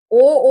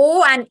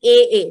 OO and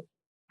AA.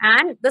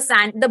 And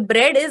the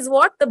bread is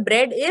what? The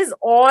bread is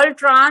all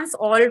trans,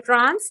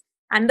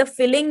 and the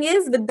filling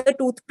is with the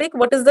toothpick.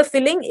 What is the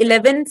filling?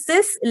 11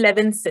 cis.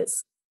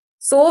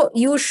 So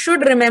you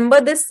should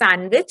remember this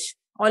sandwich.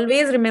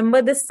 Always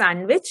remember this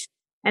sandwich,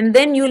 and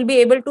then you will be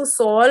able to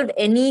solve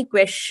any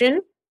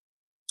question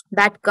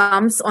that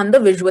comes on the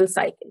visual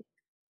cycle.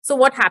 So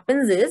what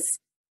happens is,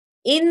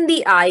 in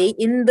the eye,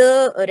 in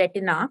the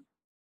retina,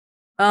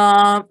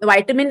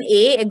 vitamin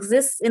A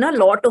exists in a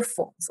lot of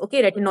forms.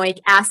 Okay,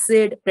 retinoic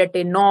acid,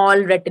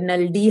 retinol,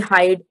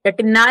 retinaldehyde.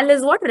 Retinal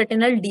is what?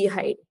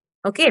 Retinaldehyde.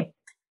 Okay.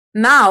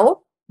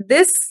 Now,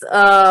 this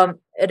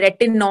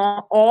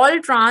retinol, all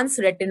trans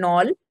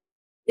retinol,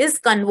 is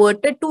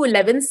converted to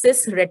 11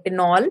 cis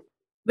retinol,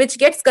 which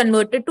gets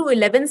converted to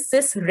 11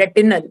 cis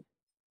retinal.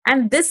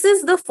 And this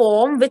is the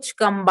form which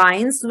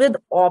combines with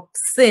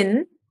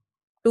opsin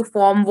to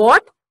form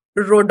what?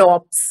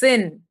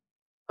 Rhodopsin.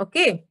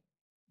 Okay.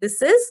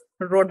 This is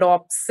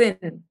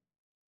rhodopsin.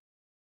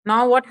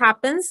 Now what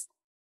happens?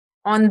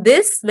 On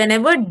this,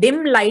 whenever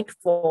dim light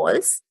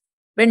falls,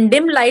 when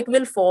dim light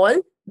will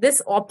fall,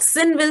 this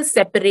opsin will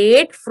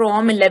separate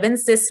from 11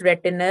 cis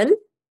retinal.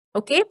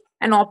 Okay,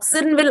 and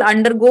opsin will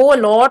undergo a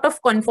lot of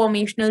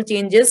conformational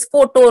changes.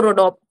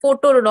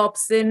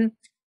 Photorhodopsin.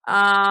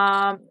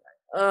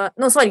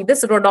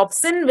 This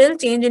rhodopsin will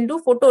change into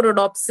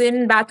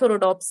photorhodopsin,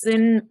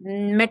 bathorodopsin,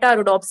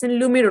 metarhodopsin,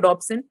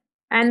 lumirhodopsin.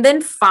 And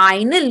then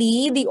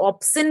finally, the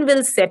opsin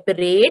will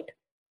separate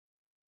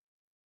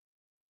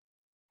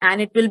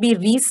and it will be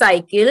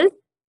recycled.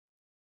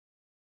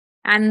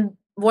 And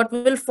what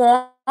will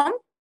form?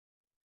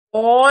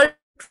 All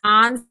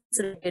trans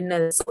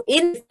retinal. So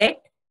in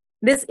fact,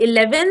 this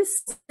 11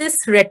 cis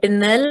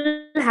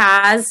retinal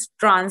has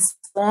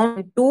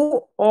transformed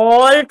to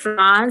all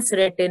trans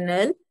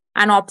retinal,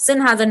 and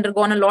opsin has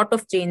undergone a lot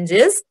of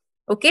changes.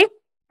 Okay.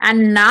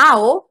 And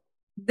now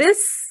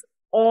this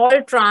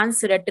all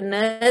trans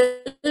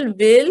retinal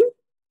will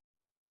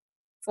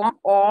form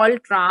all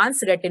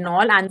trans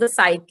retinol, and the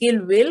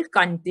cycle will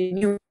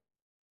continue.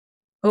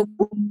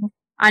 Okay.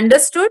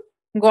 Understood?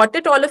 Got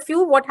it, all of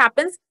you? What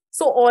happens?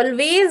 So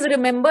always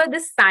remember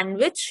this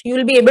sandwich. You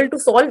will be able to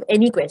solve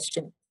any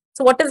question.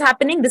 So what is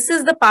happening? This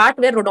is the part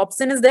where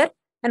rhodopsin is there.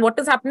 And what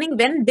is happening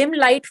when dim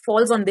light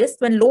falls on this,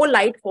 when low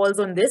light falls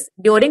on this,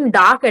 during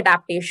dark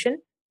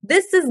adaptation,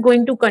 this is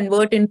going to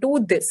convert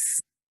into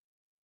this.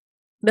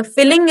 The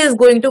filling is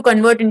going to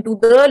convert into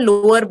the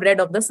lower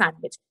bread of the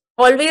sandwich.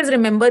 Always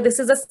remember, this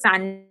is a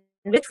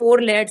sandwich,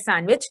 4-layered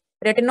sandwich.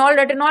 Retinol,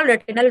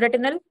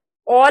 retinal,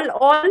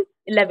 all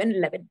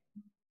 11.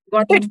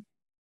 Got it?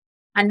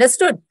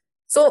 Understood?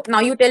 So now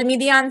you tell me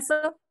the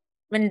answer.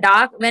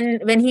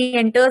 When he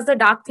enters the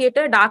dark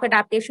theater, dark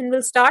adaptation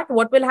will start.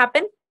 What will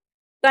happen?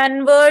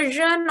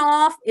 Conversion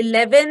of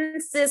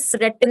 11 cis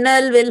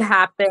retinal will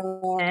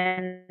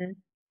happen.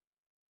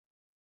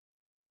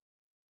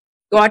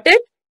 Got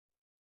it?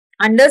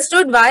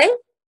 Understood why?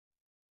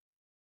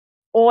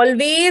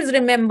 Always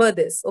remember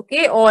this.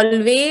 Okay,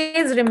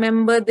 always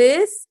remember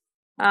this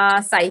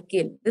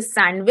cycle, this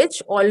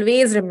sandwich.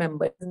 Always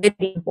remember, it's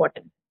very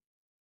important.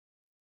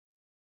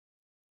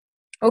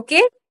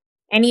 Okay,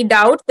 any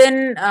doubt?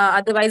 Then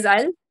otherwise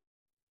I'll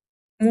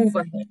move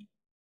ahead.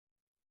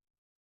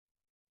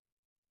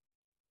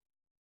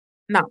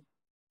 Now,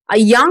 a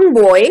young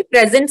boy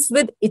presents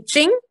with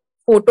itching,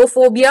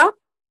 photophobia,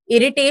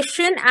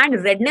 irritation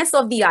and redness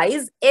of the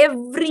eyes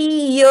every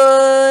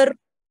year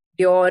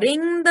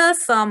during the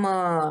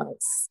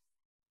summers.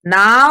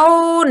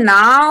 Now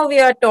we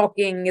are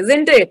talking,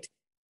 isn't it?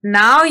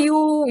 Now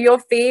your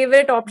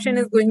favorite option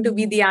is going to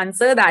be the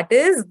answer, that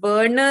is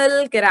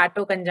vernal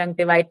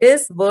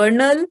keratoconjunctivitis.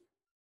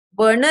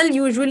 Vernal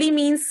usually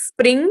means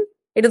spring.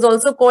 It is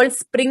also called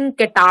spring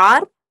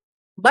catarrh,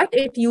 but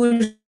it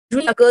usually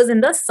occurs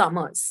in the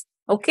summers.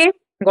 Okay,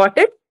 got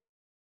it?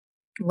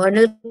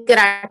 Vernal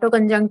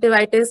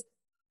keratoconjunctivitis.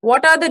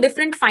 What are the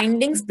different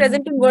findings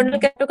present in vernal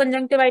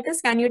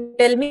keratoconjunctivitis? Can you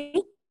tell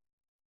me?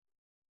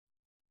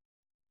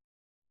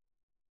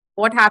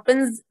 What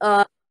happens?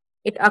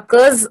 It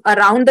occurs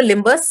around the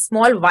limbus.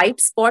 Small white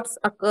spots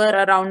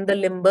occur around the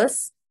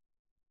limbus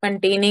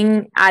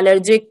containing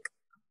allergic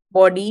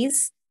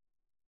bodies,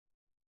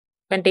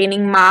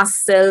 containing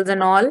mast cells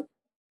and all.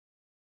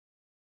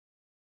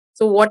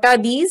 So what are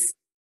these?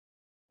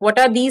 What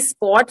are these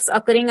spots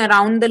occurring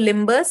around the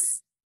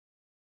limbus?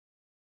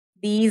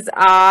 These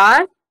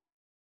are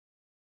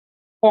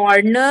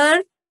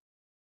Horner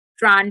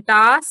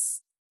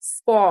Trantas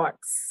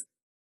spots.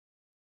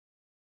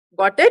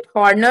 Got it?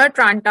 Horner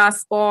Trantas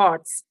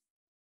spots.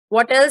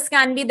 What else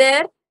can be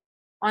there?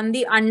 On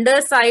the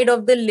underside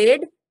of the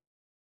lid.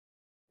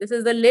 This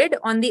is the lid.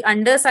 On the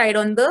underside,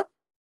 on the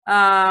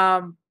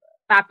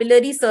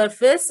papillary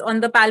surface,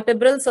 on the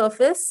palpebral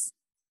surface,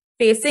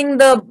 facing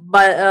the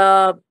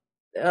bulb,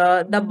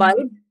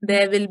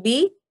 there will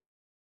be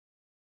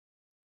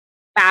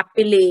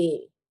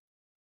papillae.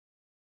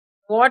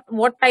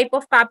 What type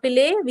of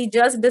papillae? We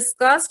just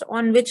discussed,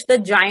 on which the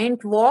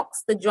giant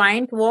walks. The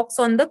giant walks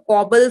on the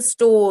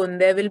cobblestone.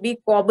 There will be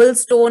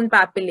cobblestone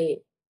papillae.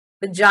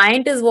 The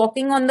giant is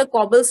walking on the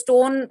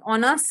cobblestone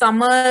on a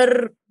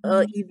summer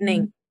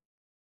evening.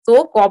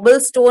 So,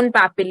 cobblestone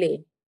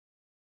papillae.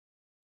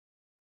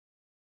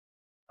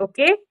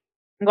 Okay,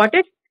 got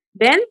it?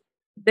 Then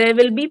there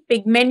will be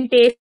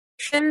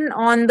pigmentation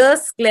on the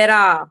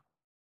sclera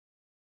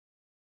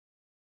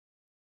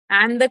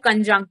and the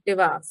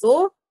conjunctiva.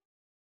 So,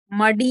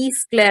 muddy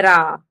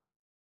sclera.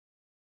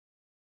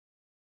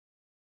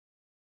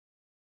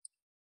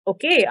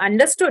 Okay,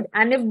 understood.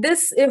 And if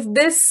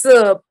this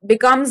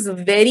becomes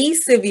very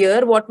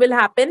severe, what will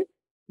happen?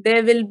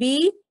 There will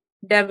be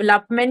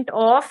development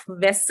of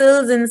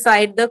vessels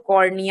inside the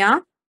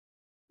cornea.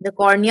 The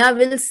cornea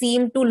will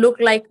seem to look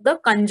like the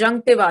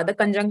conjunctiva. The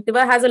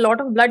conjunctiva has a lot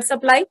of blood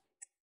supply.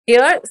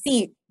 Here,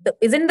 see,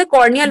 isn't the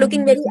cornea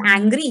looking very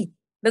angry?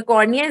 The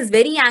cornea is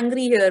very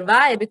angry here.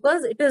 Why?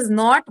 Because it is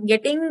not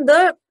getting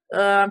the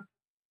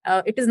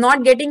it is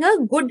not getting a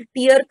good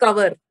tear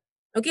cover.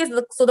 Okay,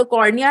 so the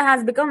cornea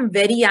has become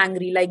very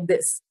angry like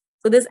this.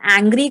 So this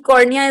angry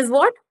cornea is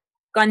what?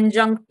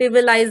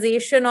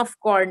 Conjunctivalization of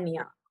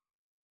cornea.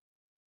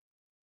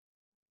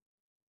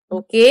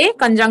 Okay,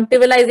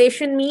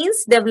 conjunctivalization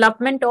means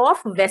development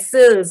of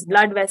vessels,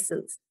 blood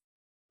vessels.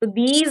 So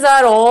these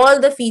are all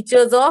the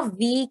features of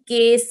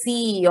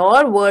VKC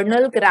or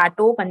vernal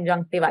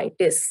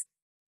keratoconjunctivitis.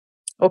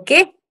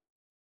 Okay.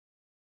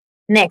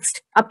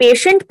 Next, a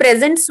patient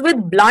presents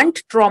with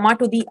blunt trauma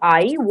to the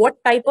eye.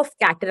 What type of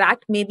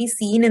cataract may be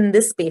seen in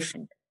this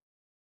patient?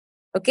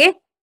 Okay.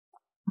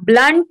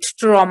 Blunt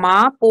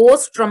trauma,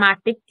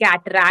 post-traumatic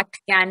cataract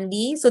can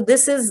be. So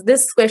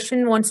this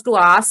question wants to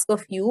ask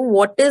of you,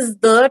 what is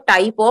the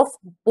type of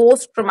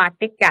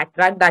post-traumatic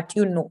cataract that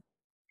you know?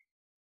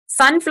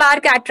 Sunflower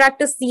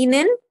cataract is seen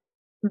in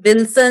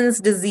Wilson's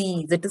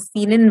disease. It is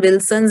seen in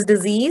Wilson's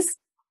disease.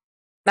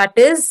 That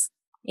is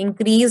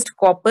increased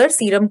copper,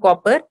 serum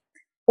copper.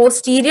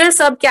 Posterior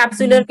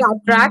subcapsular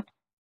cataract,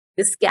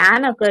 this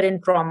can occur in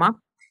trauma.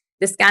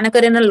 This can occur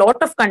in a lot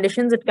of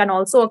conditions. It can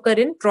also occur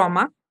in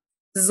trauma.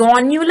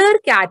 Zonular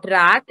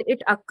cataract,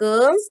 it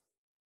occurs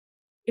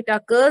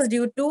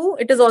due to,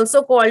 it is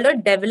also called a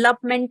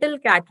developmental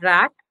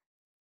cataract,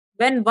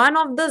 when one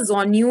of the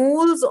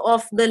zonules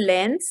of the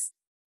lens,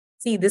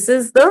 see, this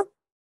is the,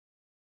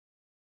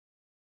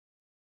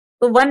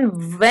 so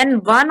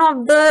when one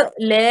of the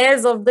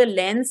layers of the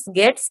lens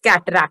gets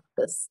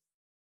cataractus.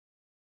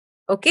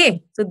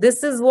 Okay, so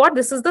this is what?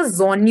 This is the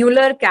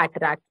zonular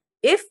cataract.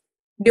 If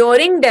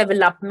during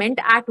development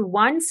at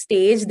one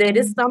stage there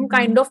is some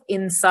kind of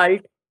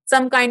insult,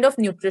 some kind of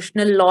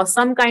nutritional loss,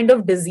 some kind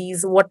of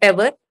disease,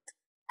 whatever,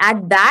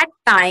 at that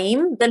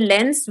time the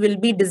lens will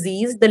be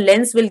diseased, the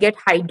lens will get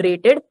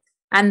hydrated,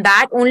 and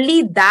that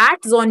only that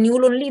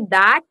zonule, only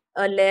that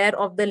layer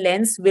of the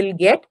lens will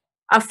get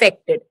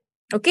affected.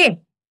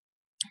 Okay,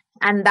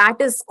 and that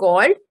is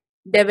called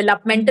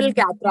developmental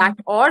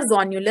cataract or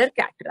zonular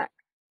cataract.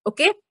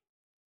 Okay,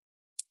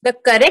 the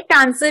correct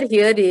answer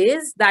here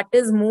is, that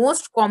is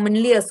most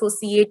commonly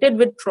associated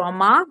with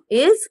trauma,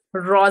 is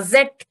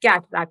rosette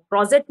cataract.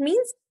 Rosette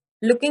means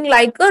looking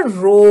like a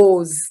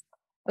rose.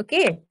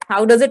 Okay,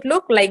 how does it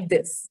look? Like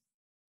this,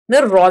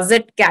 the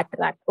rosette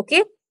cataract.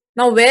 Okay,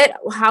 now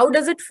how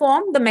does it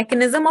form? The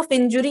mechanism of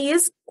injury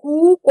is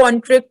coup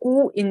contre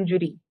coup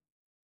injury.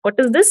 What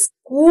is this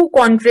coup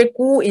contre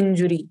coup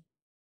injury?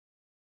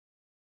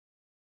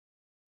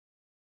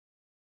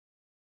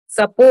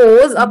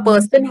 Suppose a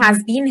person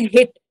has been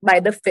hit by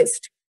the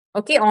fist,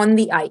 okay, on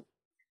the eye.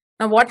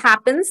 Now what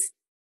happens?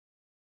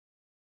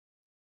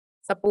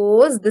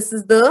 Suppose this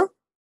is the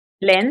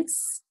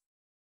lens,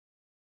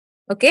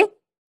 okay.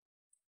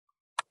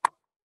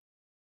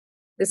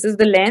 This is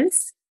the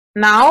lens.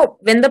 Now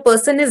when the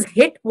person is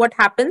hit, what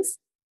happens?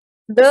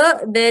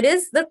 There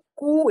is the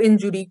coup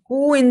injury.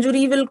 Coup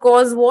injury will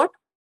cause what?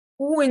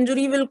 Coup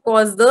injury will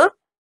cause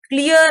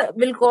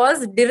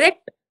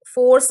direct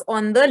force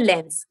on the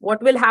lens.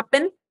 What will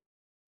happen?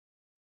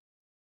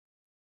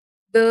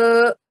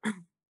 The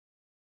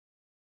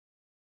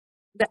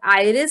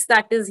iris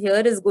that is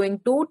here is going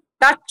to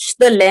touch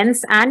the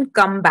lens and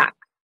come back,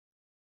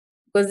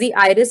 because the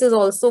iris is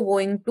also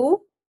going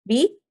to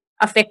be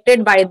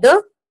affected by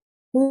the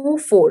coup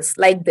force,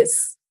 like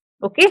this.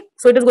 Okay,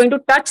 so it is going to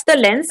touch the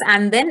lens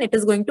and then it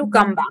is going to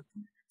come back.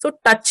 So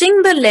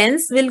touching the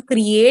lens will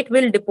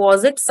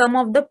deposit some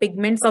of the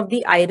pigments of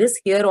the iris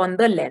here on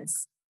the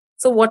lens.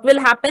 So what will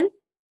happen?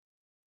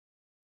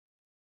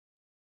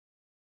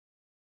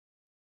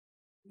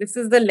 This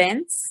is the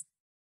lens.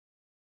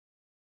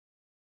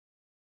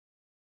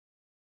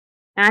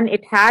 And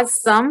it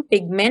has some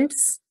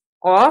pigments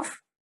of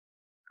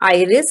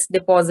iris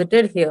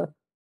deposited here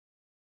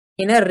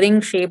in a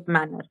ring-shaped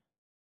manner.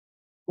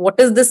 What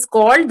is this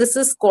called? This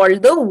is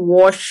called the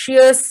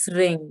osseous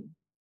ring.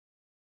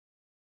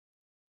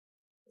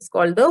 It's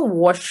called the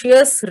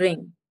osseous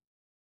ring.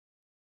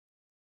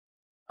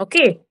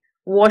 Okay,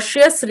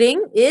 osseous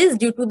ring is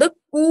due to the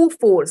Q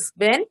force.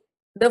 When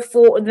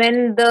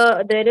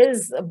there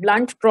is a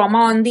blunt trauma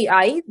on the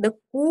eye, the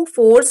Q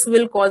force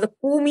will cause, the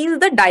Q means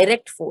the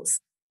direct force.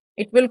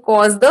 It will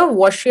cause the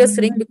osseous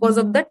ring because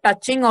of the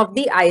touching of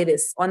the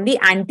iris on the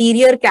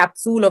anterior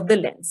capsule of the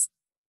lens.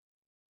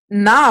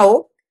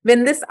 Now,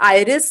 when this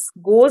iris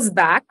goes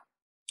back,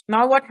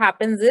 now what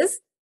happens is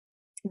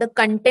the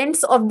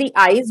contents of the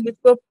eyes which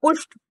were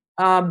pushed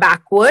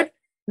backward,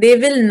 they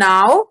will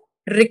now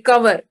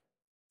recover.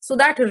 So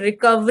that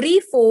recovery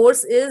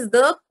force is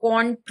the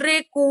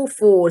contre-Q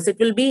force. It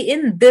will be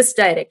in this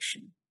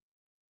direction.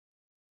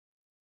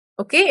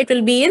 Okay, it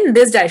will be in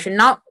this direction.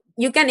 Now,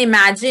 you can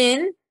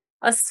imagine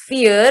a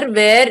sphere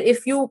where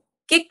if you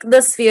kick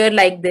the sphere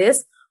like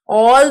this,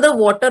 all the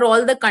water,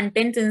 all the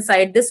contents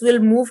inside this will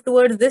move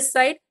towards this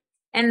side,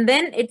 and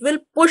then it will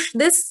push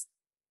this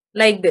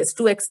like this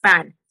to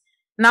expand.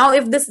 Now,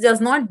 if this does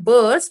not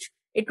burst,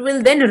 it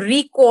will then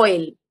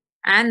recoil,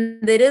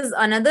 and there is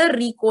another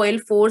recoil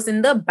force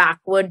in the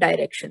backward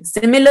direction.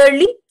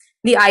 Similarly,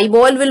 the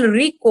eyeball will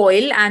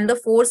recoil and the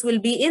force will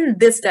be in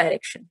this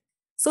direction.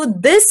 So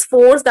this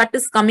force that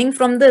is coming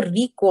from the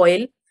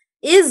recoil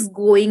is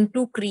going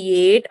to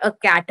create a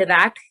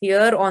cataract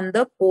here on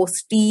the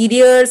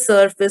posterior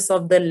surface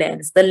of the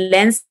lens. The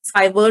lens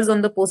fibers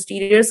on the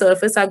posterior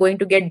surface are going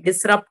to get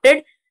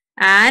disrupted,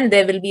 and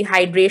there will be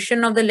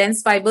hydration of the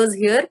lens fibers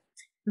here,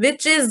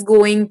 which is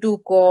going to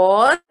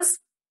cause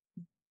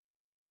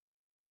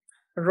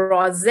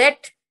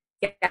rosette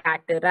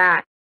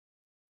cataract.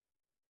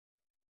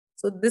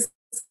 So this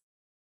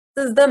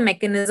is the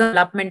mechanism of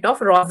development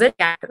of rosette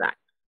cataract.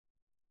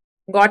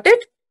 Got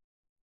it?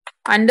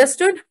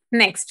 Understood?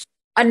 Next,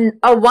 a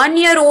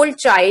 1-year-old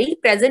child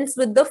presents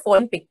with the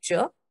following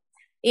picture.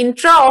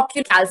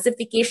 Intraocular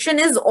calcification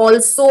is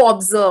also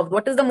observed.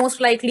 What is the most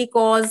likely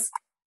cause?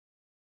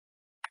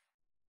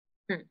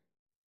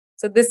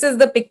 So this is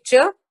the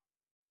picture.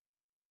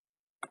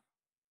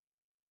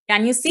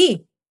 Can you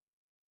see?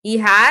 He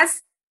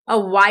has a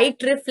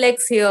white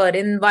reflex here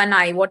in one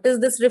eye. What is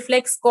this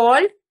reflex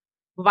called?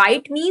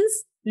 White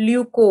means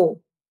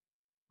leuco.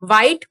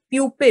 White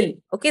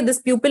pupil. Okay,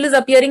 this pupil is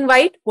appearing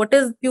white. What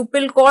is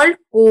pupil called?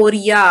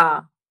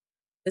 Chorea.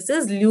 This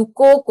is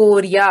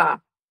leukochorea.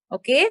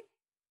 Okay.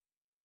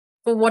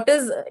 So what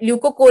is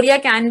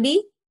leukochorea can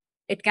be?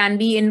 It can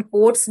be in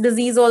Coats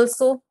disease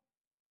also.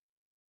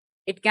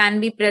 It can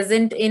be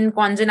present in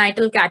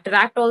congenital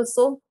cataract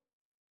also.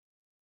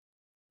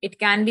 It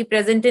can be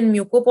present in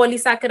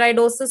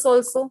mucopolysaccharidosis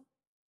also.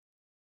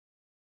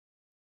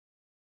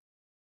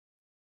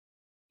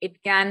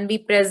 It can be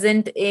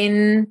present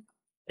in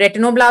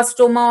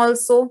retinoblastoma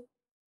also.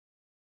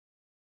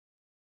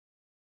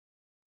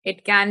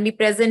 It can be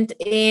present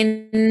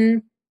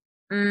in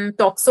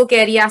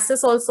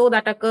toxocariasis also,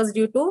 that occurs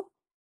due to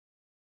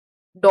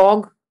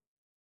dog.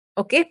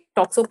 Okay,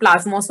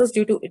 toxoplasmosis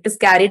due to, it is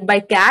carried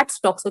by cats,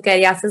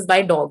 toxocariasis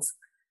by dogs.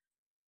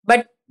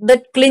 But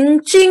the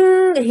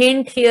clinching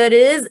hint here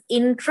is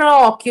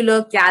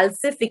intraocular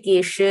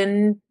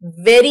calcification,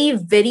 very,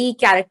 very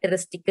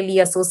characteristically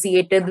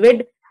associated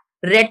with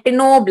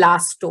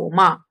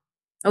retinoblastoma.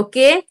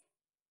 Okay,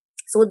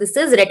 so this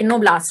is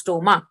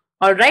retinoblastoma.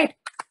 All right.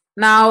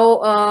 Now,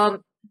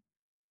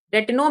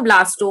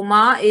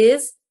 retinoblastoma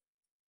is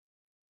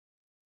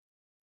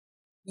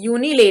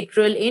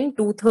unilateral in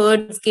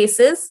 2/3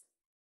 cases.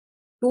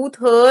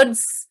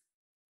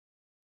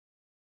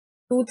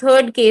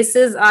 Two-third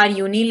cases are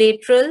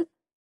unilateral.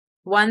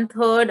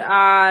 1/3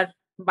 are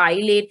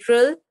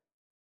bilateral.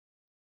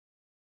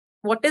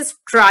 What is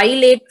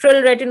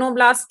trilateral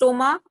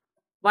retinoblastoma?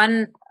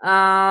 One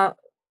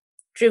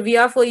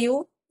trivia for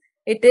you.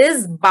 It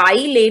is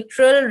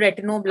bilateral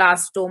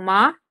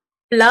retinoblastoma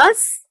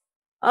plus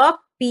a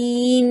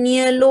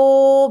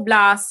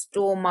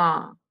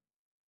pinealoblastoma.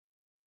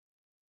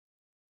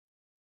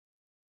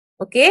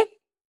 Okay.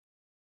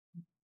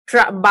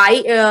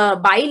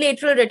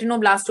 Bilateral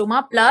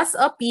retinoblastoma plus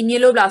a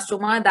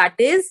pinealoblastoma, that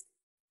is,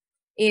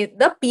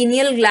 the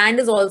pineal gland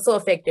is also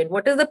affected.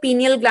 What is the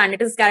pineal gland?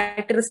 It is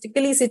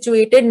characteristically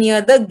situated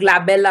near the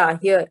glabella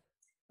here.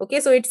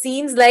 Okay, so it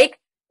seems like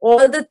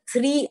all the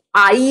 3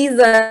 eyes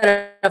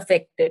are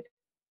affected.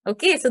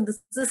 Okay, so this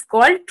is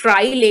called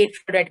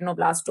trilateral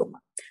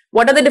retinoblastoma.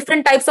 What are the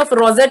different types of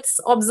rosettes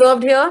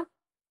observed here?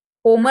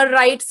 Homer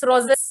writes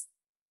rosettes,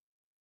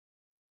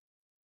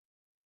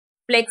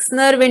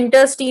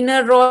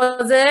 Flexner-Winter-Steiner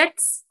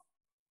rosettes,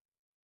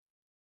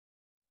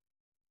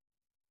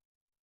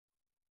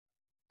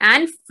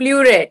 and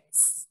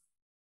florets.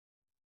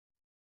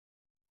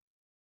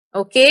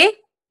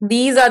 Okay,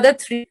 these are the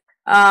 3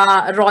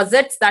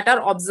 rosettes that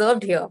are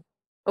observed here.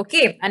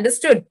 Okay,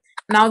 understood.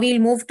 Now we'll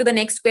move to the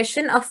next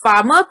question. A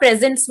farmer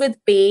presents with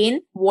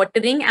pain,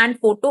 watering, and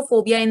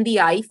photophobia in the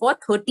eye for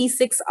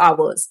 36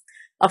 hours.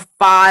 A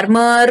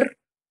farmer,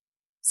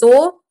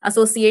 so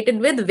associated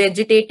with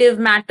vegetative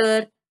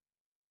matter,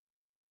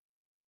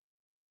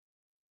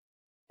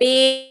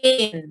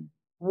 pain,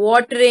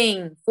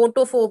 watering,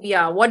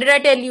 photophobia. What did I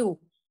tell you?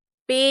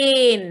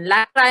 Pain,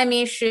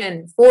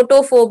 lacrimation,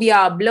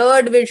 photophobia,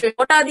 blurred vision.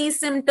 What are these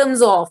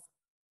symptoms of?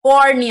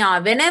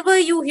 Cornea. Whenever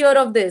you hear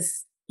of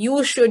this,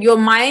 your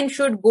mind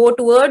should go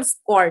towards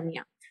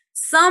cornea.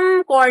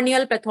 Some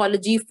corneal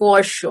pathology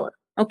for sure.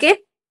 Okay.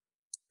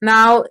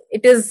 Now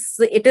it is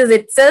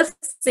itself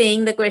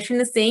saying, the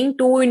question is saying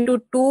 2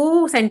 into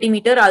 2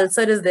 centimeter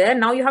ulcer is there.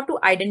 Now you have to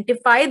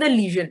identify the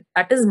lesion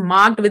that is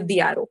marked with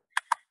the arrow.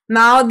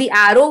 Now the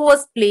arrow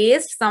was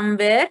placed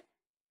somewhere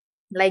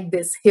like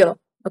this here.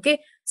 Okay.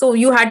 So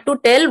you had to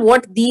tell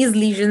what these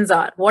lesions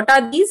are. What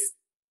are these?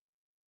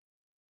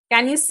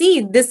 Can you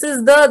see? This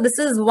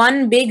is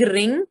one big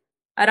ring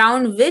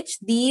around which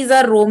these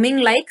are roaming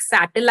like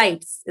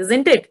satellites,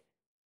 isn't it?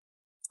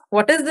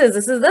 What is this?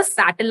 This is the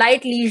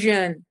satellite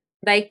lesion,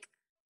 like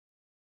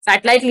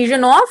satellite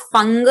lesion of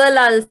fungal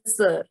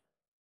ulcer.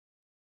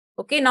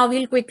 Okay, now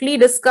we'll quickly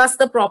discuss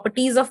the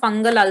properties of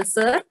fungal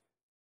ulcer.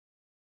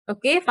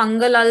 Okay,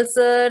 fungal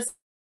ulcers,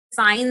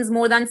 signs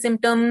more than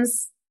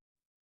symptoms.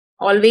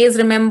 Always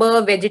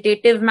remember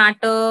vegetative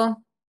matter.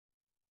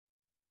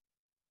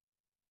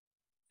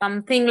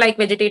 Something like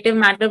vegetative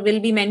matter will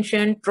be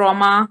mentioned,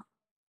 trauma.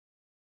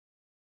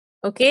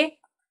 Okay,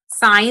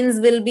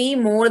 signs will be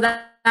more than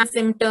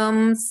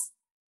symptoms.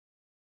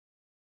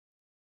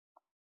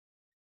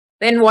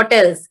 Then what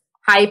else?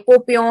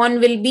 Hypopion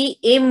will be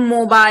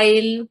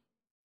immobile.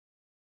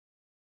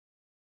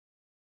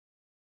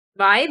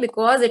 Why?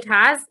 Because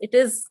it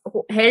is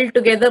held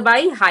together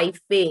by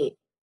hyphae.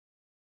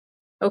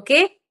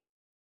 Okay.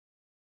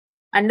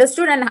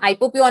 Understood? And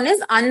hypopion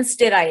is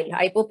unsterile.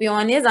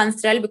 Hypopion is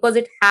unsterile because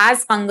it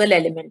has fungal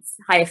elements,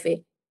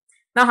 hyphae.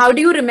 Now, how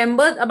do you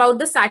remember about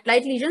the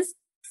satellite lesions?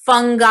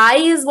 Fungi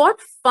is what?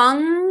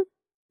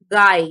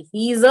 Fungi.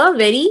 He is a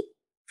very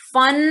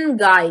fun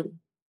guy.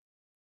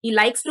 He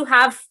likes to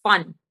have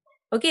fun.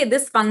 Okay,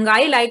 this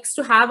fungi likes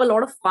to have a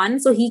lot of fun.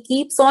 So he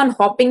keeps on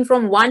hopping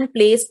from one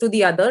place to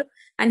the other.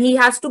 And he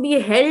has to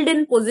be held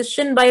in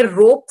position by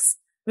ropes,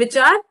 which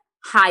are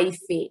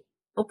hyphae.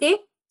 Okay,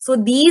 so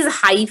these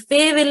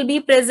hyphae will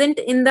be present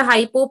in the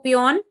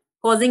hypopion,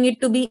 causing it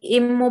to be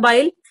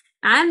immobile.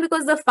 And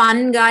because the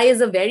fun guy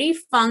is a very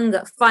fun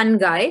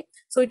guy,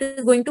 so it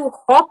is going to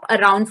hop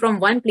around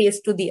from one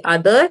place to the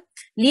other,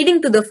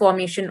 leading to the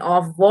formation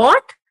of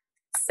what?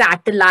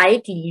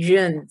 Satellite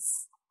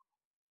lesions.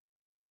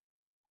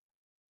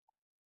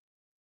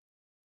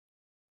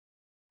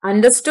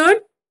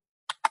 Understood?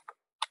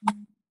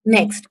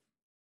 Next.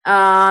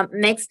 A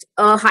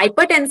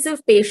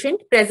hypertensive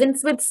patient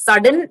presents with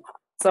sudden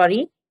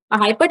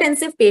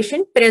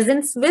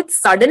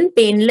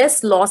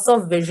painless loss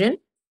of vision.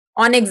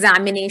 On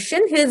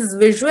examination, his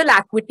visual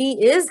acuity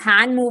is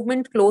hand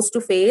movement close to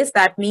face.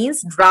 That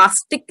means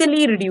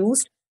drastically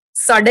reduced.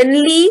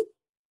 Suddenly,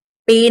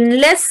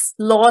 painless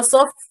loss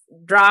of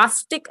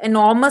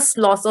enormous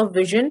loss of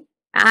vision,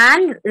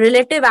 and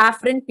relative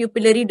afferent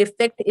pupillary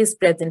defect is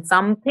present.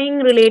 Something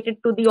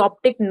related to the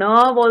optic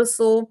nerve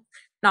also.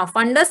 Now,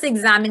 fundus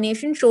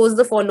examination shows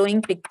the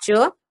following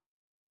picture.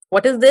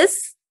 What is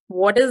this?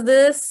 What is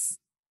this?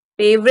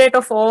 Favorite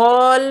of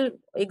all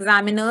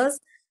examiners.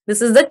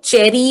 This is the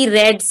cherry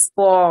red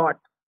spot.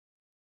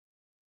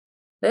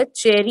 The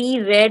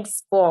cherry red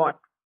spot.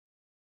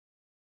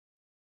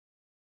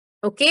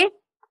 Okay.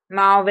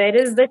 Now, where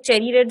is the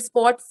cherry red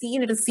spot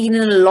seen? It is seen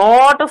in a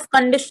lot of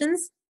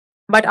conditions.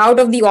 But out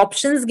of the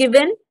options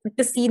given, it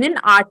is seen in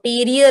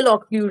arterial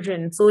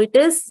occlusion. So, it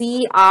is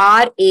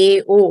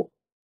CRAO.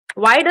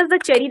 Why does the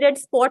cherry red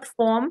spot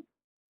form?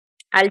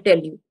 I'll tell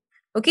you.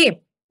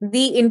 Okay.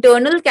 The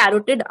internal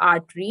carotid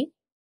artery,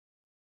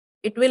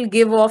 it will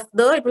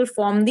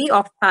form the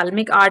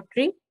ophthalmic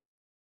artery.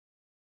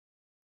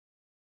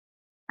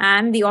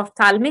 And the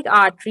ophthalmic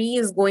artery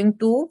is going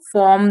to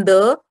form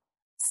the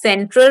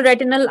central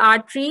retinal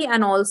artery,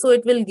 and also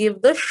it will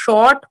give the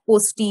short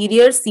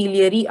posterior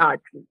ciliary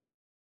artery.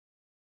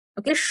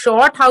 Okay,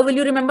 short, how will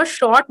you remember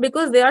short?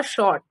 Because they are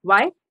short.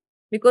 Why?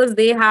 Because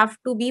they have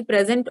to be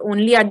present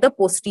only at the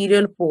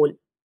posterior pole.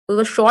 So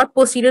the short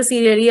posterior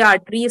ciliary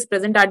artery is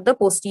present at the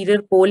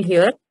posterior pole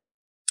here.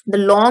 The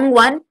long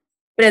one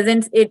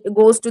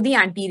goes to the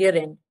anterior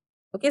end.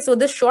 Okay, so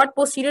the short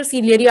posterior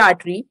ciliary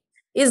artery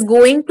is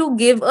going to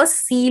give a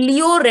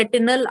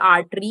cilioretinal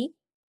artery.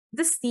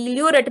 The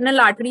cilioretinal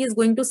artery is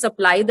going to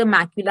supply the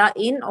macula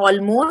in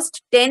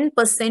almost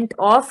 10%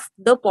 of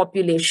the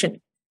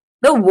population,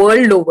 the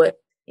world over.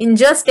 In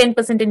just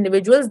 10%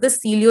 individuals, the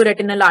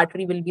cilioretinal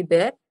artery will be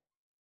there.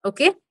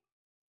 Okay.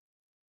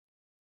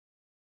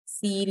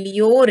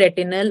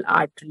 Cilioretinal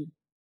artery.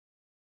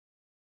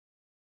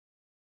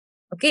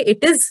 Okay,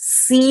 it is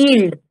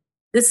sealed.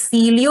 The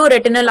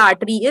cilioretinal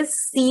artery is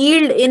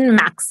sealed in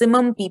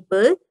maximum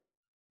people,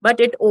 but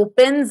it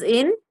opens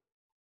in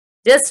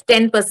Just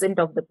 10%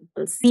 of the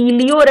people.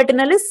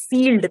 Cilio-retinal is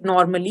sealed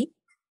normally.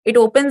 It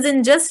opens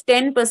in just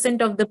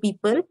 10% of the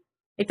people.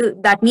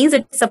 That means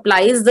it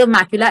supplies the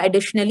macula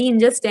additionally in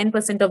just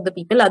 10% of the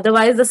people.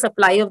 Otherwise, the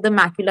supply of the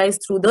macula is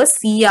through the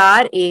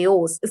CRA,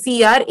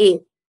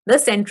 the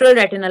central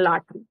retinal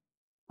artery.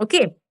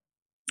 Okay.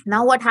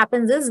 Now what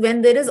happens is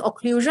when there is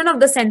occlusion of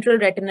the central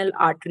retinal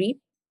artery,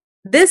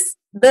 the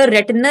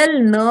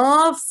retinal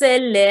nerve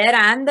cell layer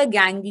and the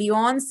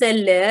ganglion cell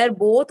layer,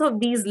 both of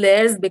these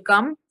layers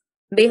become,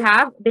 they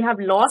have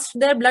lost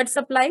their blood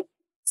supply.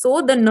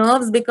 So the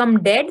nerves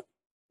become dead.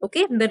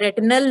 Okay, the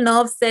retinal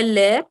nerve cell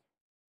layer,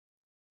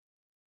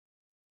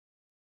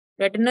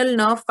 retinal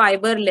nerve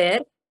fiber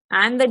layer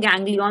and the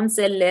ganglion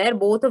cell layer,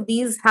 both of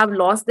these have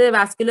lost their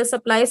vascular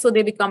supply, so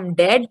they become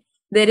dead.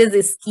 There is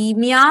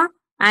ischemia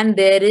and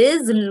there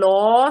is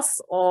loss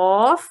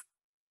of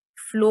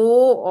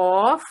flow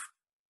of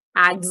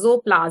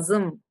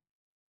axoplasm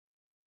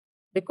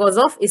because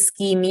of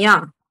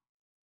ischemia.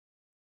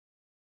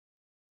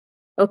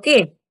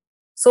 Okay,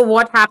 so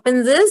what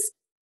happens is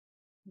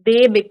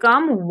they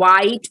become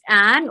white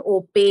and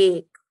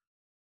opaque.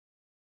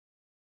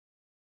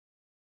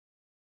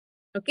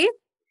 Okay,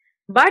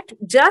 but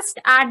just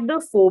at the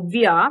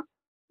fovea,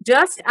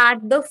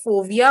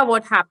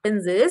 what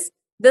happens is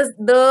the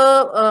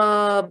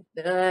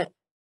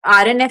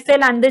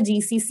RNFL and the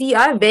GCC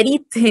are very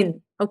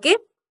thin. Okay,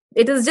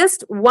 it is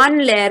just one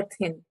layer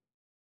thin.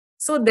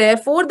 So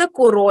therefore, the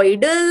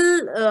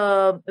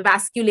choroidal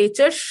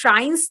vasculature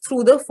shines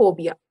through the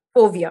fovea.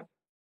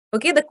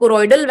 Okay, the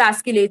choroidal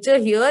vasculature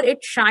here,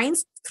 it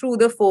shines through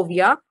the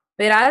fovea,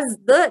 whereas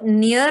the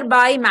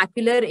nearby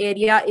macular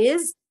area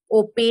is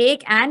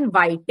opaque and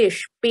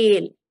whitish,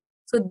 pale.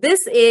 So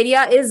this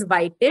area is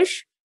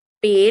whitish,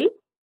 pale,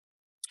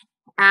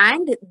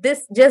 and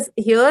this just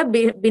here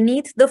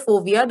beneath the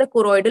fovea, the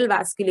choroidal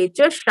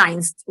vasculature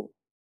shines through.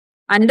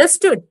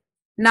 Understood?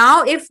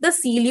 Now, if the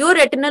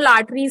cilio-retinal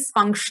artery is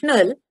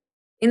functional,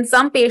 in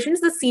some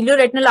patients, the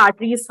cilio-retinal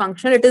artery is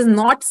functional, it is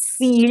not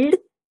sealed.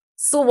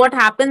 So what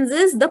happens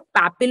is the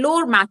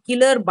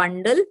papillomacular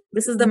bundle,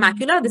 this is the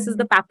macula, this is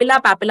the papilla,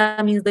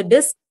 papilla means the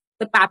disc.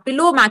 The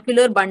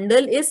papillomacular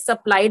bundle is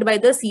supplied by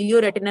the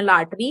cilio-retinal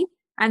artery,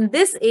 and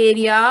this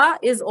area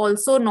is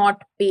also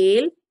not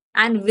pale,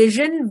 and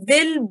vision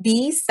will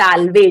be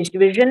salvaged,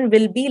 vision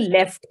will be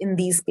left in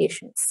these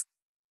patients.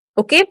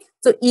 Okay,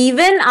 so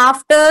even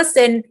after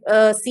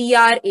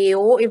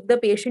CRAO, if the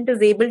patient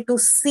is able to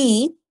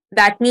see,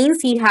 that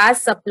means he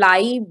has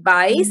supply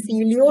by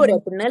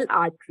cilio-retinal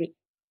artery,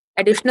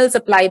 additional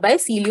supply by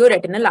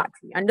cilio-retinal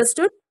artery.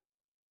 Understood?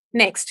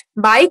 Next,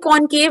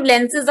 biconcave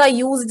lenses are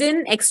used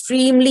in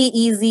extremely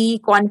easy.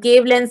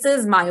 Concave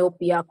lenses,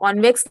 myopia.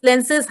 Convex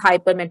lenses,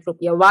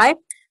 hypermetropia. Why?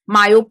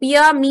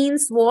 Myopia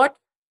means what?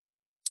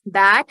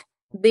 That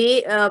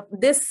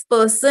this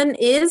person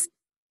is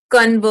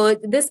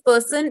converging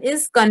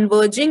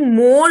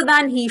more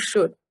than he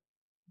should.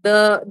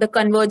 The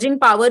converging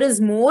power is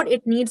more,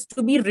 it needs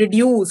to be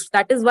reduced.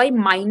 That is why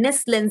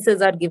minus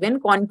lenses are given,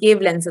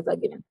 concave lenses are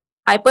given.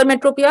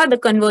 Hypermetropia, the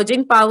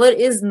converging power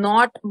is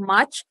not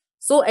much,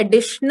 so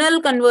additional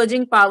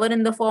converging power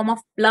in the form of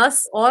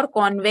plus or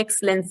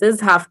convex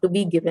lenses have to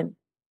be given.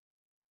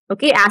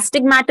 Okay,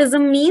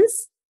 astigmatism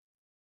means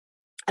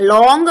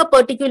along a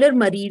particular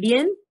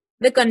meridian,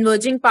 the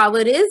converging power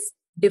is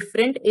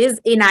different,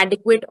 is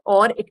inadequate,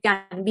 or it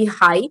can be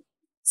high.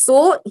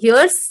 So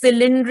here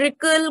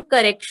cylindrical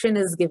correction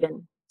is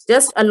given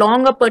just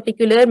along a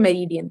particular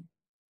meridian.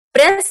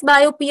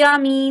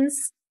 Presbyopia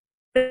means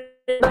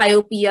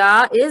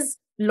presbyopia is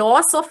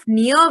loss of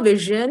near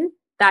vision.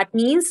 That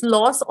means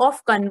loss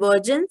of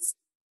convergence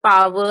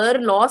power,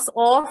 loss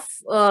of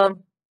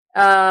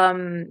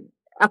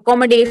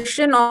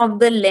accommodation of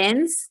the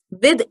lens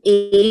with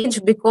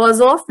age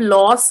because of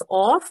loss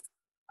of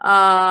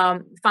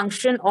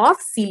function of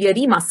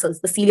ciliary muscles.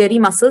 The ciliary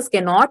muscles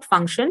cannot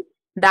function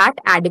that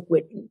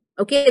adequately,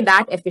 okay,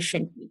 that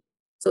efficiently.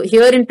 So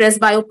here in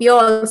presbyopia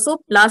also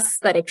plus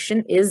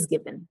correction is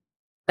given.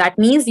 That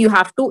means you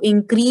have to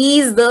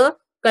increase the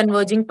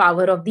converging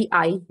power of the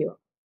eye here.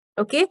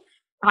 Okay,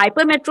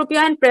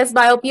 hypermetropia and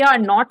presbyopia are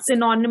not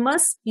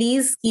synonymous.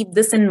 Please keep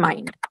this in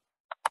mind.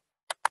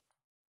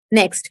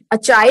 Next, a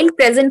child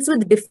presents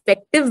with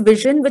defective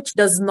vision which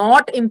does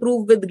not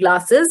improve with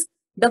glasses.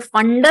 The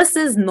fundus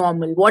is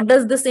normal. What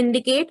does this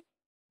indicate?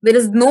 There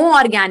is no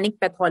organic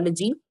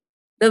pathology.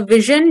 The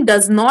vision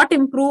does not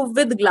improve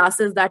with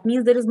glasses. That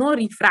means there is no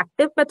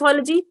refractive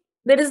pathology.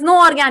 There is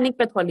no organic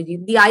pathology.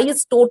 The eye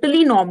is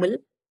totally normal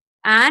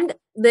and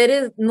there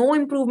is no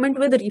improvement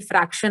with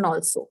refraction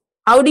also.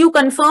 How do you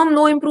confirm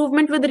no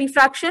improvement with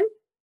refraction?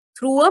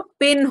 Through a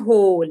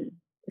pinhole.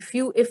 If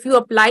you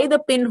apply the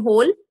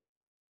pinhole,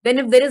 then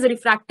if there is a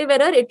refractive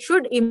error, it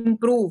should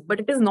improve, but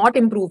it is not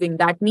improving.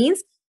 That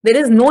means there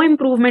is no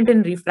improvement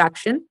in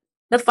refraction.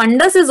 The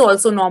fundus is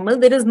also normal.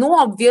 There is no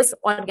obvious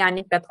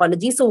organic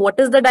pathology. So what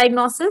is the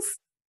diagnosis?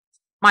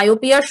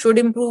 Myopia should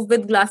improve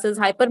with glasses.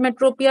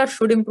 Hypermetropia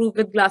should improve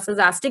with glasses.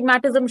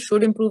 Astigmatism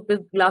should improve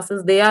with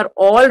glasses. They are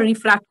all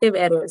refractive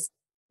errors.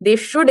 They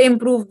should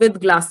improve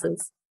with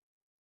glasses.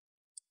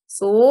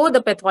 So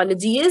the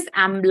pathology is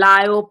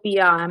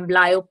amblyopia.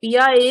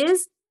 Amblyopia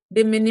is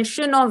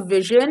diminution of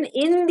vision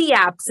in the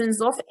absence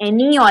of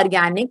any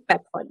organic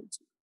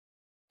pathology.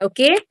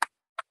 Okay,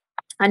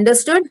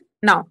 understood?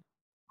 Now,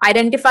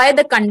 identify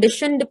the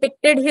condition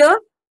depicted here.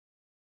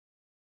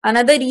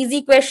 Another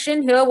easy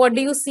question here. What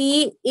do you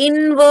see?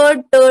 Inward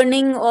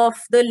turning of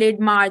the lid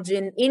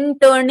margin. In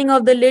turning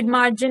of the lid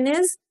margin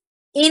is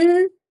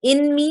in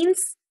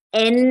means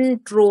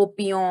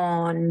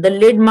entropion. The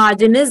lid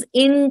margin is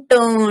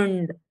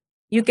inturned.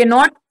 You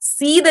cannot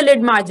see the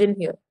lid margin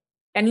here.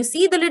 Can you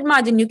see the lid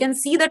margin? You can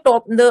see the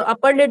top, the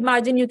upper lid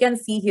margin you can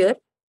see here.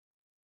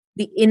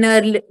 The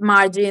inner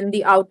margin,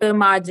 the outer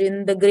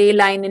margin, the gray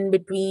line in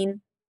between.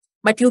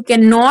 But you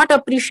cannot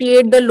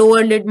appreciate the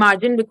lower lid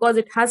margin because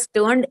it has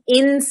turned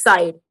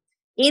inside.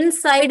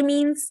 Inside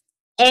means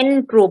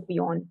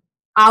entropion.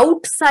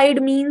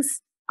 Outside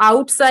means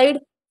outside.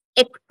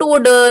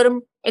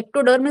 Ectoderm.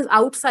 Ectoderm is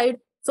outside.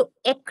 So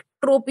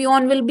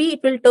ectropion will be,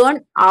 it will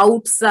turn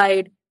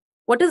outside.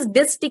 What is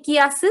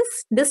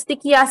dystichiasis?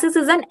 Dystichiasis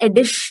is an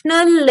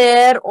additional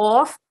layer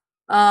of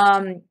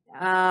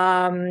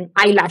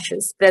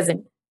eyelashes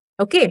present.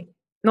 Okay.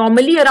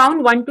 Normally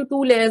around 1 to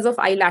 2 layers of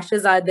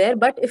eyelashes are there,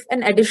 but if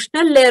an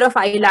additional layer of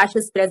eyelash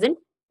is present,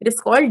 it is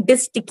called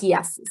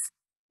dystichiasis.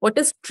 What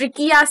is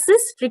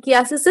trichiasis?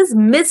 Trichiasis is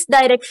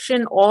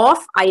misdirection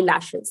of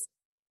eyelashes.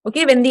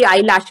 Okay, when the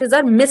eyelashes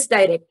are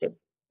misdirected,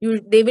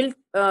 they will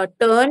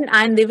turn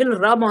and they will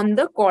rub on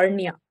the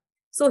cornea.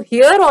 So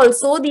here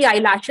also the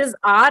eyelashes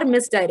are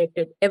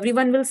misdirected.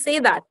 Everyone will say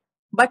that.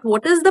 But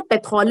what is the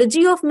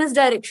pathology of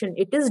misdirection?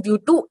 It is due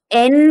to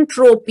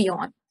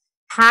entropion.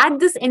 Had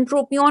this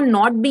entropion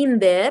not been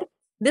there,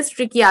 this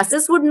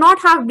trichiasis would not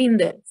have been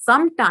there.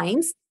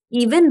 Sometimes,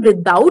 even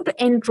without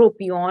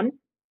entropion,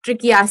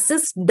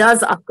 trichiasis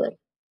does occur.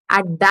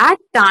 At that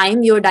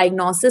time, your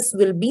diagnosis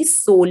will be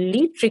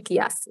solely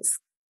trichiasis.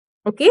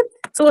 Okay,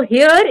 so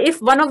here,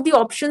 if one of the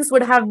options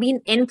would have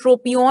been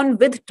entropion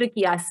with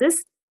trichiasis,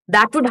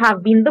 that would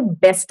have been the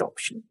best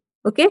option.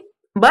 Okay,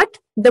 but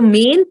the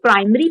main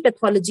primary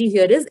pathology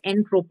here is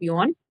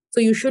entropion, so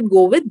you should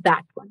go with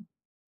that one.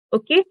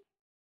 Okay.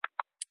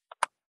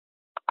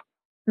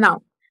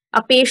 Now,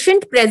 a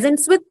patient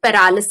presents with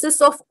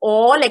paralysis of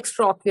all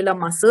extraocular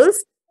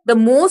muscles. The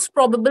most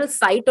probable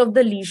site of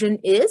the lesion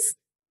is.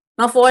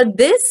 Now, for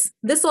this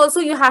also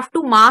you have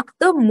to mark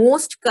the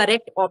most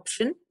correct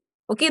option.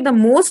 Okay, the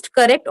most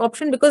correct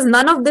option, because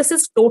none of this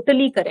is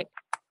totally correct.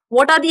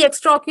 What are the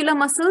extraocular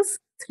muscles?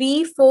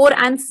 3, 4,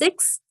 and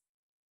 6.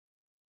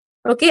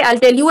 Okay, I'll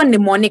tell you a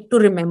mnemonic to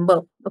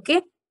remember.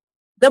 Okay,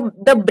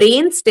 the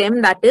brain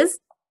stem, that is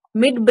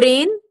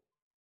midbrain,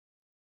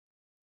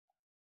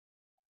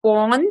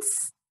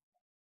 pons,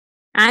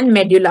 and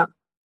medulla.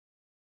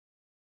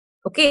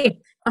 Okay,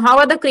 how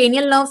are the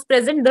cranial nerves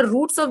present? The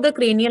roots of the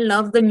cranial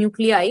nerves, the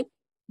nuclei,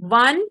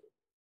 1,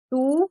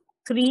 2,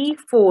 3,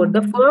 4.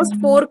 The first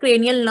 4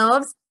 cranial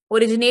nerves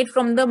originate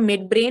from the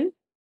midbrain.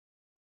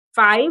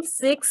 5,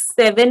 6,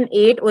 7,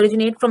 8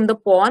 originate from the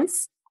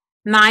pons.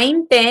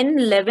 9, 10,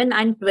 11,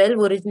 and 12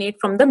 originate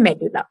from the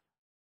medulla.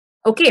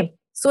 Okay,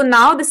 so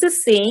now this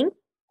is saying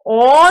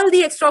all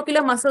the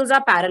extraocular muscles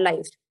are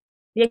paralyzed.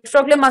 The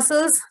extraocular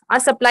muscles are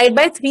supplied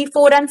by 3,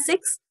 4, and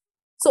 6.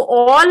 So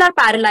all are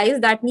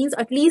paralyzed. That means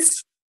at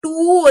least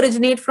 2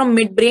 originate from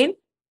midbrain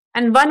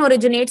and 1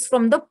 originates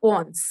from the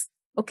pons.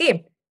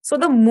 Okay. So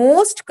the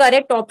most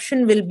correct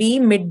option will be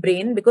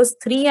midbrain, because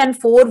 3 and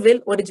 4 will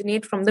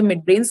originate from the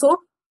midbrain. So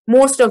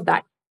most of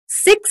that.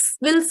 6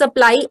 will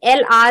supply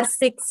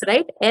LR6,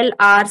 right?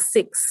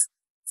 LR6.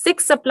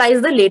 6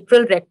 supplies the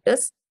lateral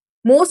rectus.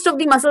 Most of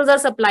the muscles are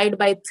supplied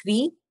by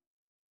 3,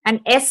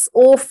 and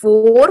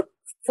SO4,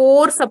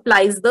 4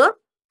 supplies the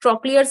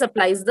trochlear,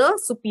 supplies the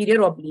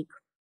superior oblique.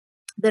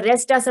 The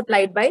rest are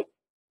supplied by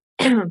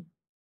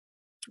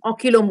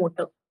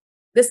oculomotor.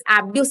 This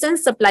abducens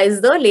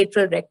supplies the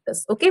lateral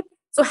rectus. Okay,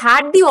 so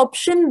had the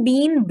option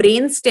been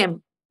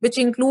brainstem, which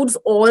includes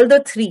all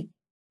the 3,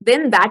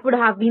 then that would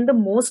have been the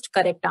most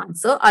correct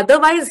answer.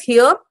 Otherwise,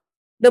 here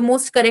the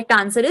most correct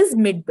answer is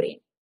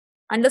midbrain.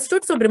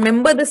 Understood? So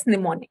remember this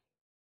mnemonic.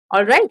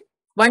 All right,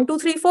 1, 2,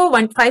 3, 4,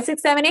 1, 5,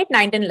 6, 7, 8,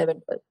 9, 10,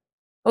 11, 12.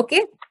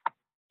 Okay.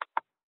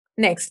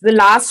 Next, the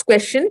last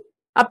question.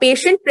 A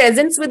patient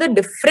presents with a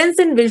difference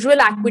in visual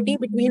acuity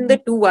between the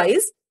 2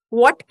 eyes.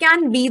 What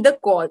can be the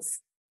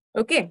cause?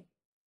 Okay.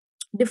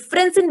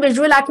 Difference in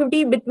visual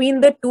acuity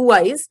between the 2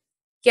 eyes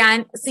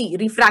can, see,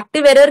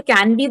 refractive error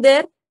can be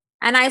there.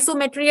 And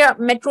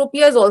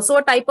isometropia is also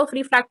a type of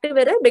refractive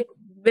error,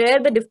 where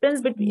the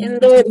difference between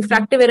the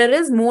refractive error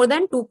is more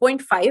than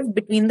 2.5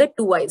 between the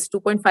 2 eyes,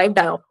 2.5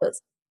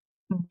 diopters.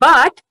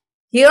 But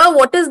here,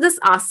 what is this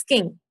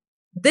asking?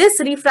 This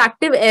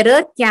refractive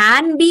error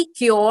can be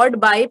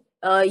cured by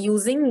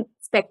using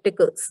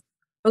spectacles.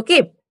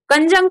 Okay,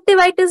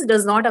 conjunctivitis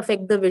does not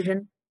affect the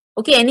vision.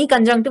 Okay, any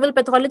conjunctival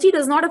pathology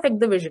does not affect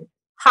the vision.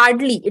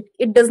 Hardly,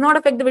 it does not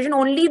affect the vision.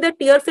 Only the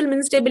tear film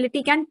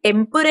instability can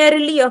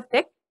temporarily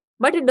affect,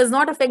 but it does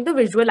not affect the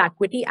visual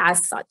acuity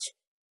as such.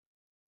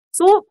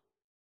 So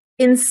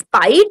in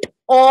spite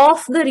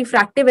of the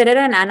refractive error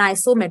and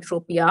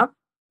anisometropia,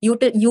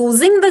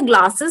 using the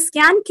glasses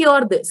can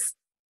cure this.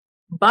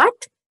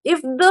 But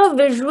if the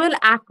visual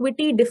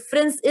acuity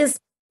difference is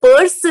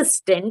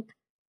persistent,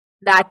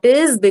 that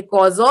is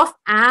because of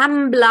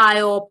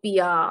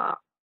amblyopia.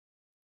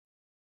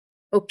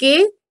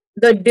 Okay,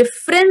 the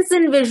difference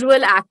in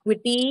visual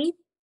acuity,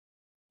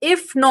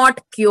 if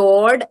not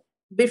cured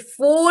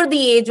before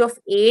the age of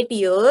 8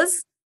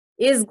 years,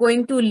 is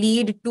going to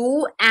lead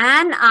to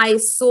an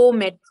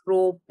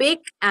isometropic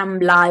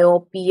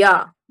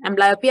amblyopia.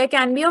 Amblyopia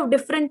can be of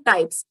different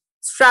types: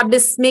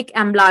 strabismic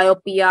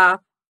amblyopia,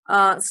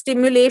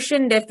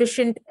 stimulation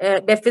deficit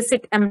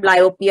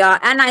amblyopia,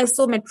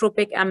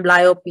 anisometropic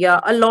amblyopia,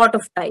 a lot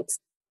of types.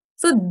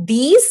 So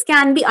these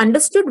can be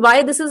understood.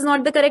 Why this is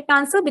not the correct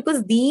answer?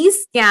 Because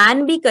these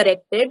can be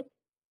corrected,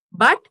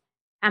 but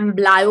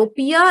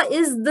amblyopia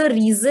is the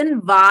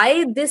reason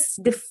why this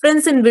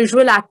difference in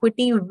visual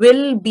acuity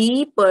will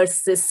be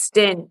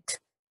persistent.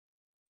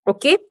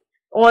 Okay.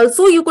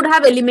 Also, you could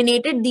have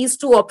eliminated these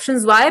two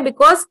options. Why?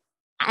 Because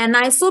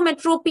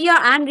anisometropia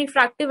and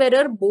refractive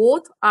error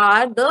both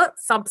are the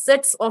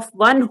subsets of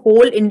one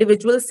whole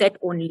individual set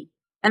only.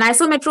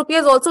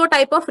 Anisometropia is also a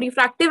type of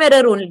refractive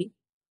error only.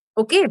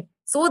 Okay.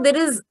 So there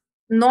is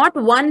not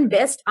one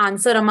best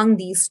answer among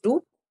these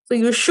two. So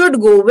you should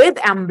go with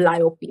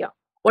amblyopia.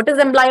 What is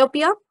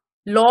amblyopia?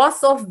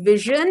 Loss of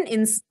vision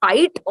in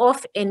spite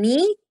of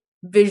any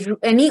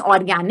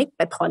organic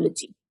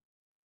pathology.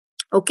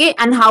 Okay,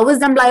 and how is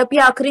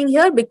amblyopia occurring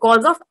here?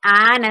 Because of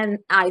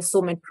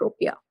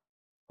anisometropia.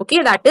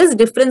 Okay, that is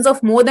difference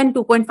of more than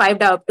 2.5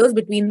 diopters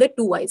between the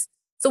two eyes.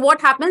 So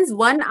what happens?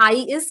 One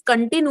eye is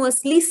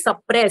continuously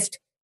suppressed,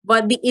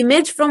 but the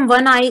image from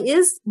one eye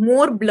is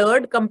more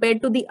blurred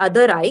compared to the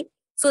other eye.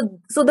 So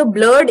the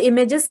blurred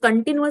image is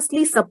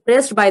continuously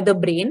suppressed by the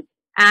brain,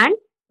 and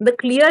the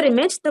clear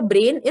image the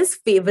brain is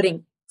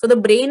favoring. So the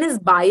brain is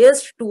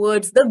biased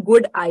towards the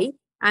good eye,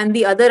 and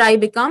the other eye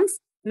becomes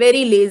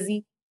very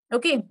lazy.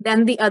 Okay,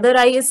 then the other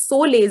eye is so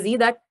lazy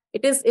that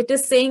it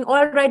is saying,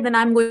 all right, then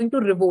I'm going to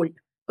revolt.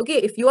 Okay,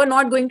 if you are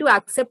not going to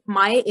accept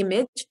my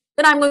image,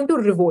 then I'm going to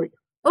revolt.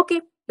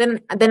 Okay, then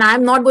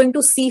I'm not going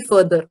to see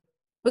further.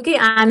 Okay,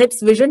 and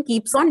its vision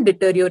keeps on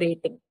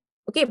deteriorating.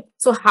 Okay,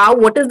 so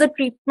what is the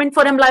treatment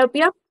for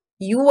amblyopia?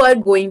 You are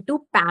going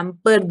to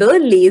pamper the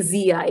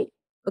lazy eye.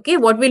 Okay,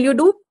 what will you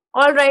do?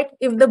 All right,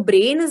 if the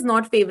brain is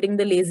not favoring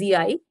the lazy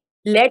eye,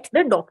 let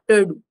the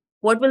doctor do.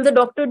 What will the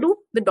doctor do?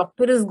 The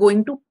doctor is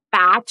going to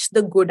patch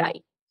the good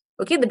eye.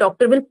 Okay, the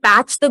doctor will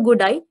patch the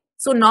good eye.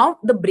 So now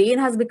the brain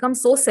has become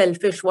so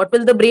selfish. What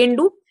will the brain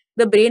do?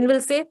 The brain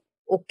will say,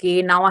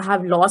 okay, now I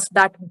have lost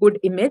that good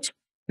image.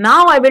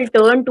 Now I will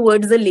turn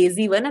towards the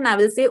lazy one and I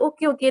will say,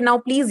 okay, now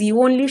please you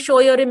only show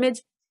your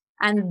image.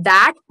 And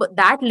that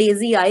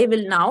lazy eye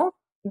will now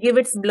give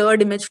its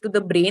blurred image to the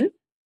brain.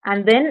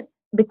 And then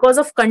because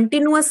of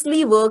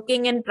continuously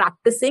working and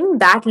practicing,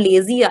 that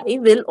lazy eye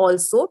will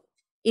also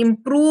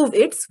improve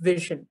its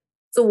vision.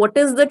 So what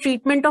is the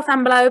treatment of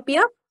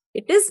amblyopia?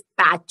 It is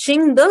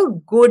patching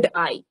the good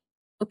eye.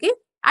 Okay,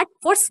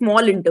 for small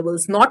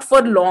intervals, not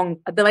for long.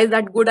 Otherwise,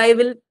 that good eye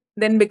will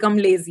then become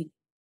lazy.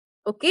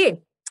 Okay,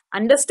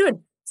 understood.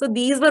 So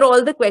these were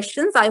all the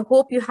questions. I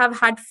hope you have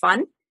had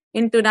fun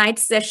in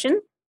tonight's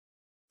session,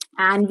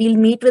 and we'll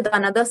meet with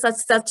another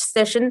such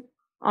session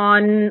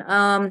on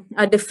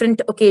a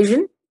different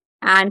occasion.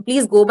 And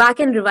please go back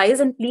and revise,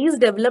 and please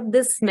develop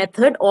this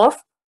method of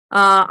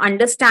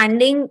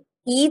understanding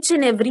each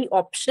and every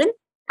option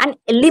and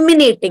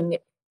eliminating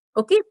it.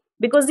 Okay,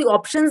 because the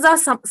options are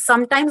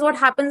sometimes what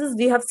happens is,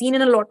 we have seen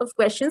in a lot of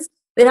questions,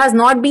 there has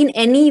not been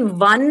any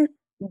one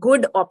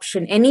good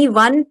option, any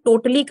one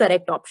totally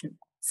correct option.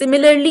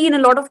 Similarly, in a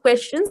lot of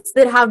questions,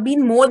 there have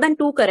been more than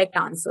 2 correct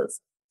answers.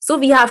 So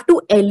we have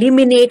to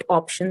eliminate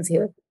options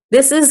here.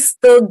 This is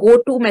the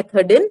go-to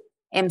method in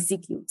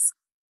MCQs.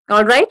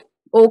 All right.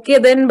 Okay,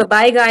 then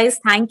bye-bye guys.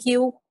 Thank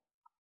you.